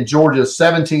 tight end, Georgia.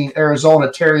 17, Arizona,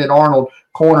 Terrion Arnold,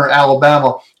 corner,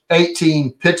 Alabama.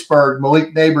 18, Pittsburgh,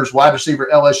 Malik Neighbors, wide receiver,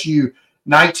 LSU.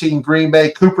 19, Green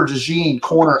Bay, Cooper DeJean,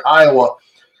 corner, Iowa.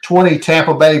 20,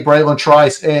 Tampa Bay, Braylon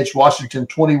Trice, edge, Washington.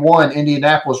 21,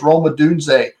 Indianapolis, Roma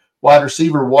Dunze, wide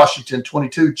receiver, Washington.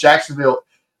 22, Jacksonville,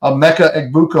 Emeka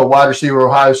Egbuka, wide receiver,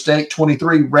 Ohio State.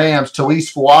 23, Rams,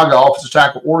 Talise Fuaga, offensive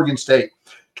tackle, Oregon State.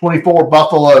 24,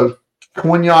 Buffalo,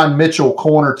 Quinyon Mitchell,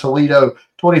 corner, Toledo.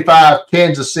 25,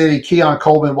 Kansas City, Keon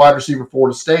Coleman, wide receiver,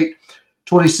 Florida State.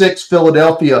 26,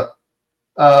 Philadelphia,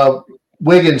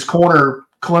 Wiggins, corner,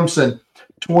 Clemson.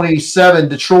 27,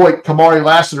 Detroit, Kamari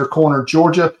Lassiter, corner,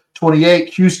 Georgia.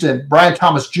 28, Houston, Brian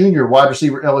Thomas Jr., wide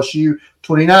receiver, LSU.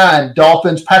 29,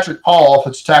 Dolphins, Patrick Paul,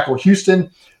 offensive tackle,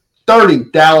 Houston. 30,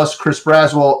 Dallas, Chris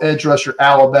Braswell, edge rusher,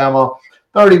 Alabama.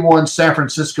 31, San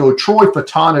Francisco, Troy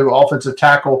Fatanu, offensive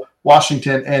tackle,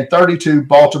 Washington. And 32,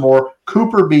 Baltimore,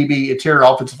 Cooper Beebe, interior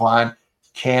offensive line,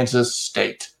 Kansas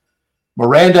State.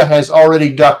 Miranda has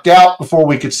already ducked out before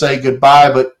we could say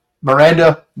goodbye, but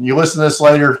Miranda, you listen to this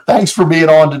later. Thanks for being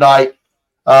on tonight.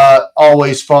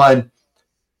 Always fun.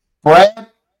 Brad,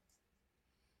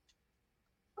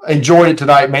 enjoyed it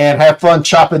tonight, man. Have fun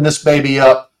chopping this baby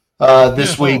up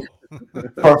this week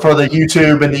for the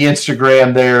YouTube and the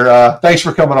Instagram there. Thanks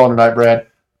for coming on tonight, Brad.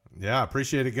 Yeah,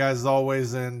 appreciate it, guys, as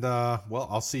always. And, well,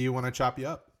 I'll see you when I chop you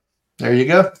up. There you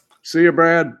go. See you,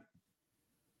 Brad.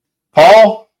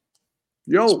 Paul,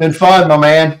 Yo. It's been fun, my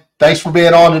man. Thanks for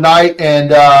being on tonight,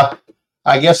 and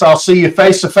I guess I'll see you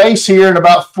face-to-face here in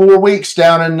about 4 weeks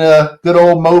down in good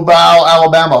old Mobile,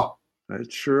 Alabama.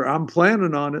 Sure, I'm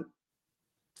planning on it.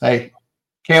 Hey,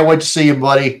 can't wait to see you,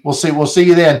 buddy. We'll see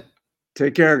you then.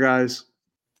 Take care, guys.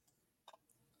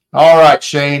 All right,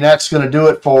 Shane, that's going to do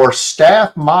it for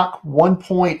Staff Mock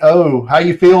 1.0. How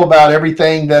you feel about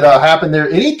everything that happened there?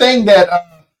 Anything that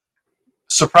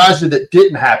surprised you that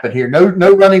didn't happen here? No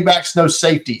running backs, no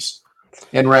safeties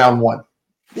in round 1.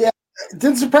 Yeah, it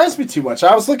didn't surprise me too much.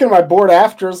 I was looking at my board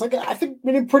after. I was like, I think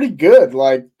we did pretty good.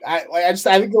 I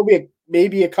think there'll be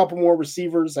maybe a couple more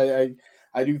receivers. I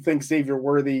do think Xavier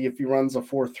Worthy, if he runs a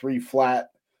 4.3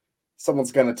 flat,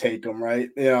 someone's going to take him, right?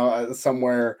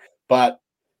 Somewhere. But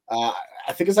I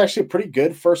think it's actually a pretty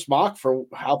good first mock for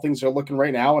how things are looking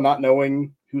right now, and not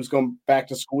knowing who's going back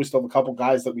to school. We still have a couple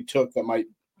guys that we took that might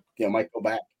go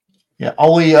back. Yeah,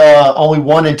 only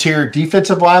one interior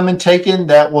defensive lineman taken.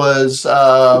 That was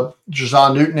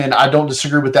Jerzon Newton, and I don't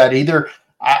disagree with that either.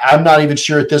 I'm not even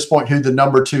sure at this point who the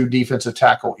number 2 defensive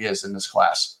tackle is in this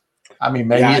class. I mean,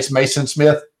 maybe it's Mason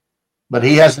Smith, but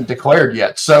he hasn't declared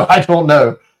yet, so I don't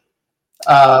know.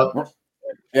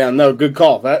 Good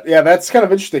call. That's kind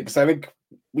of interesting because I think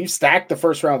we've stacked the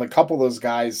first round with a couple of those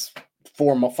guys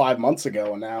 4 or 5 months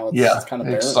ago, and now it's kind of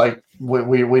barren. It's like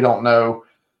we don't know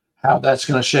how that's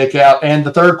going to shake out. And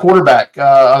the third quarterback,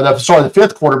 the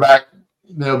fifth quarterback,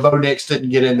 Bo Nix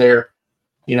didn't get in there.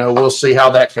 We'll see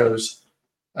how that goes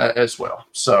as well.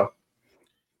 So,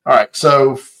 all right.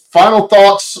 So, final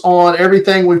thoughts on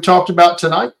everything we've talked about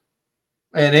tonight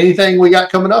and anything we got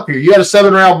coming up here. You had a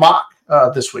 7-round mock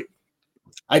this week.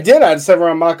 I did. I had a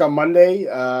 7-round mock on Monday,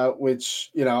 which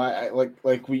I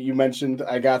you mentioned,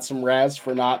 I got some razz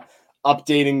for not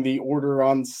updating the order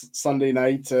on Sunday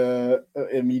night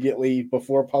immediately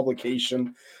before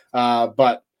publication.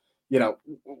 But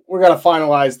we're going to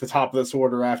finalize the top of this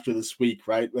order after this week,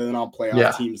 right? And then I'll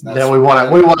playoff teams. Then we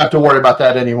won't have to worry about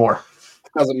that anymore.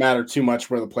 Doesn't matter too much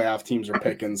where the playoff teams are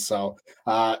picking. So,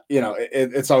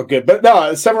 it's all good. But no,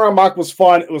 7-round mock was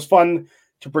fun. It was fun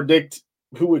to predict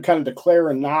who would kind of declare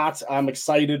and not. I'm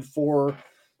excited for,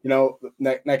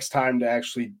 next time to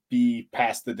actually be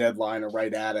past the deadline or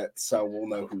right at it. So we'll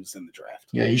know who's in the draft.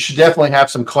 Yeah, you should definitely have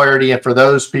some clarity. And for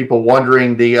those people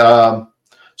wondering, the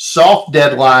soft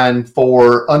deadline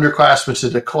for underclassmen to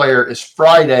declare is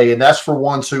Friday, and that's for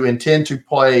ones who intend to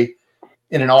play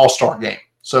in an all-star game.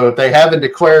 So if they haven't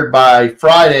declared by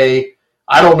Friday,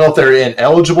 I don't know if they're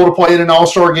ineligible to play in an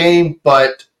all-star game,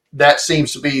 but that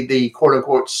seems to be the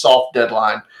quote-unquote soft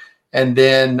deadline. And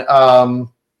then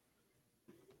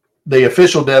the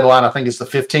official deadline, I think, is the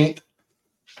 15th.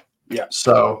 Yeah.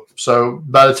 So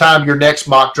by the time your next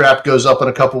mock draft goes up in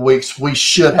a couple of weeks, we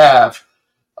should have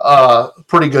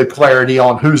pretty good clarity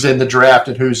on who's in the draft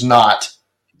and who's not.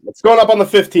 It's going up on the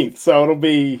 15th, so it'll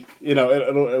be,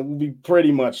 it'll be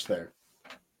pretty much there.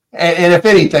 And if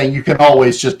anything, you can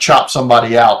always just chop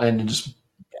somebody out and just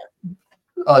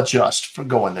adjust for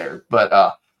going there. But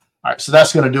all right, so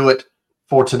that's going to do it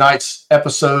for tonight's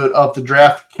episode of the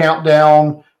Draft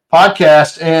Countdown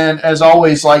podcast. And as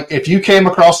always, if you came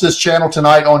across this channel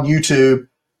tonight on YouTube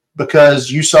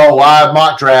because you saw a live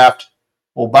mock draft,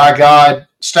 well, by God,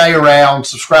 stay around,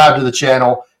 subscribe to the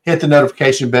channel, hit the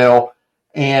notification bell,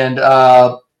 and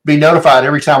be notified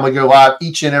every time we go live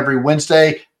each and every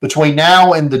Wednesday. Between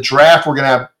now and the draft, we're going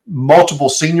to have multiple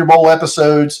Senior Bowl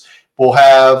episodes. We'll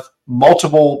have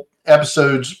multiple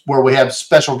episodes where we have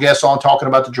special guests on talking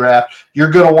about the draft. You're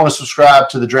going to want to subscribe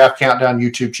to the Draft Countdown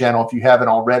YouTube channel if you haven't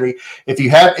already. If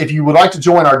you would like to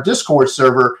join our Discord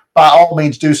server, by all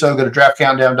means do so. Go to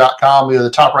draftcountdown.com. Go to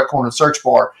the top right corner of the search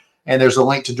bar, and there's a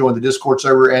link to join the Discord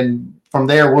server. And from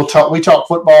there, we talk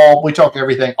football. We talk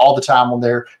everything all the time on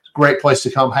there. It's a great place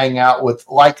to come hang out with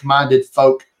like-minded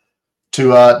folk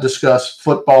to discuss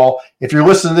football. If you're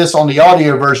listening to this on the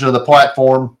audio version of the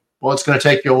platform, well, it's going to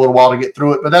take you a little while to get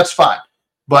through it, but that's fine.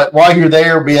 But while you're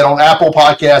there, be it on Apple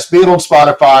Podcasts, be it on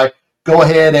Spotify, go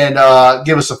ahead and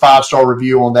give us a 5-star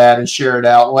review on that and share it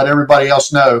out. Let everybody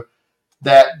else know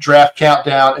that Draft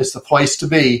Countdown is the place to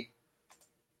be.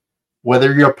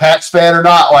 Whether you're a Pats fan or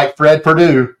not, like Fred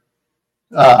Purdue,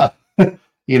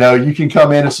 you can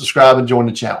come in and subscribe and join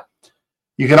the channel.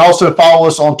 You can also follow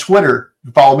us on Twitter.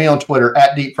 Follow me on Twitter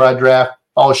at Deep Fried Draft.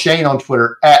 Follow Shane on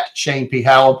Twitter at Shane P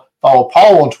Hallam. Follow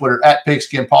Paul on Twitter at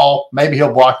Pigskin Paul. Maybe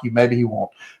he'll block you, maybe he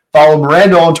won't. Follow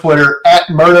Miranda on Twitter at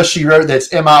Mirda She Wrote. That's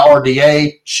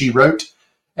Mirda She Wrote.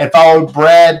 And follow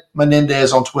Brad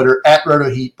Menendez on Twitter at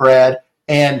RotoHeatBrad.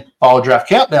 And follow Draft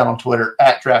Countdown on Twitter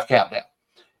at Draft Countdown.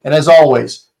 And as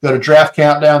always, go to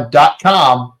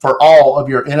draftcountdown.com for all of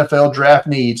your NFL draft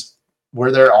needs.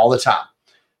 We're there all the time.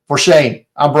 For Shane,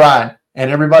 I'm Brian, and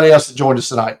everybody else that joined us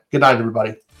tonight. Good night,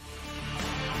 everybody.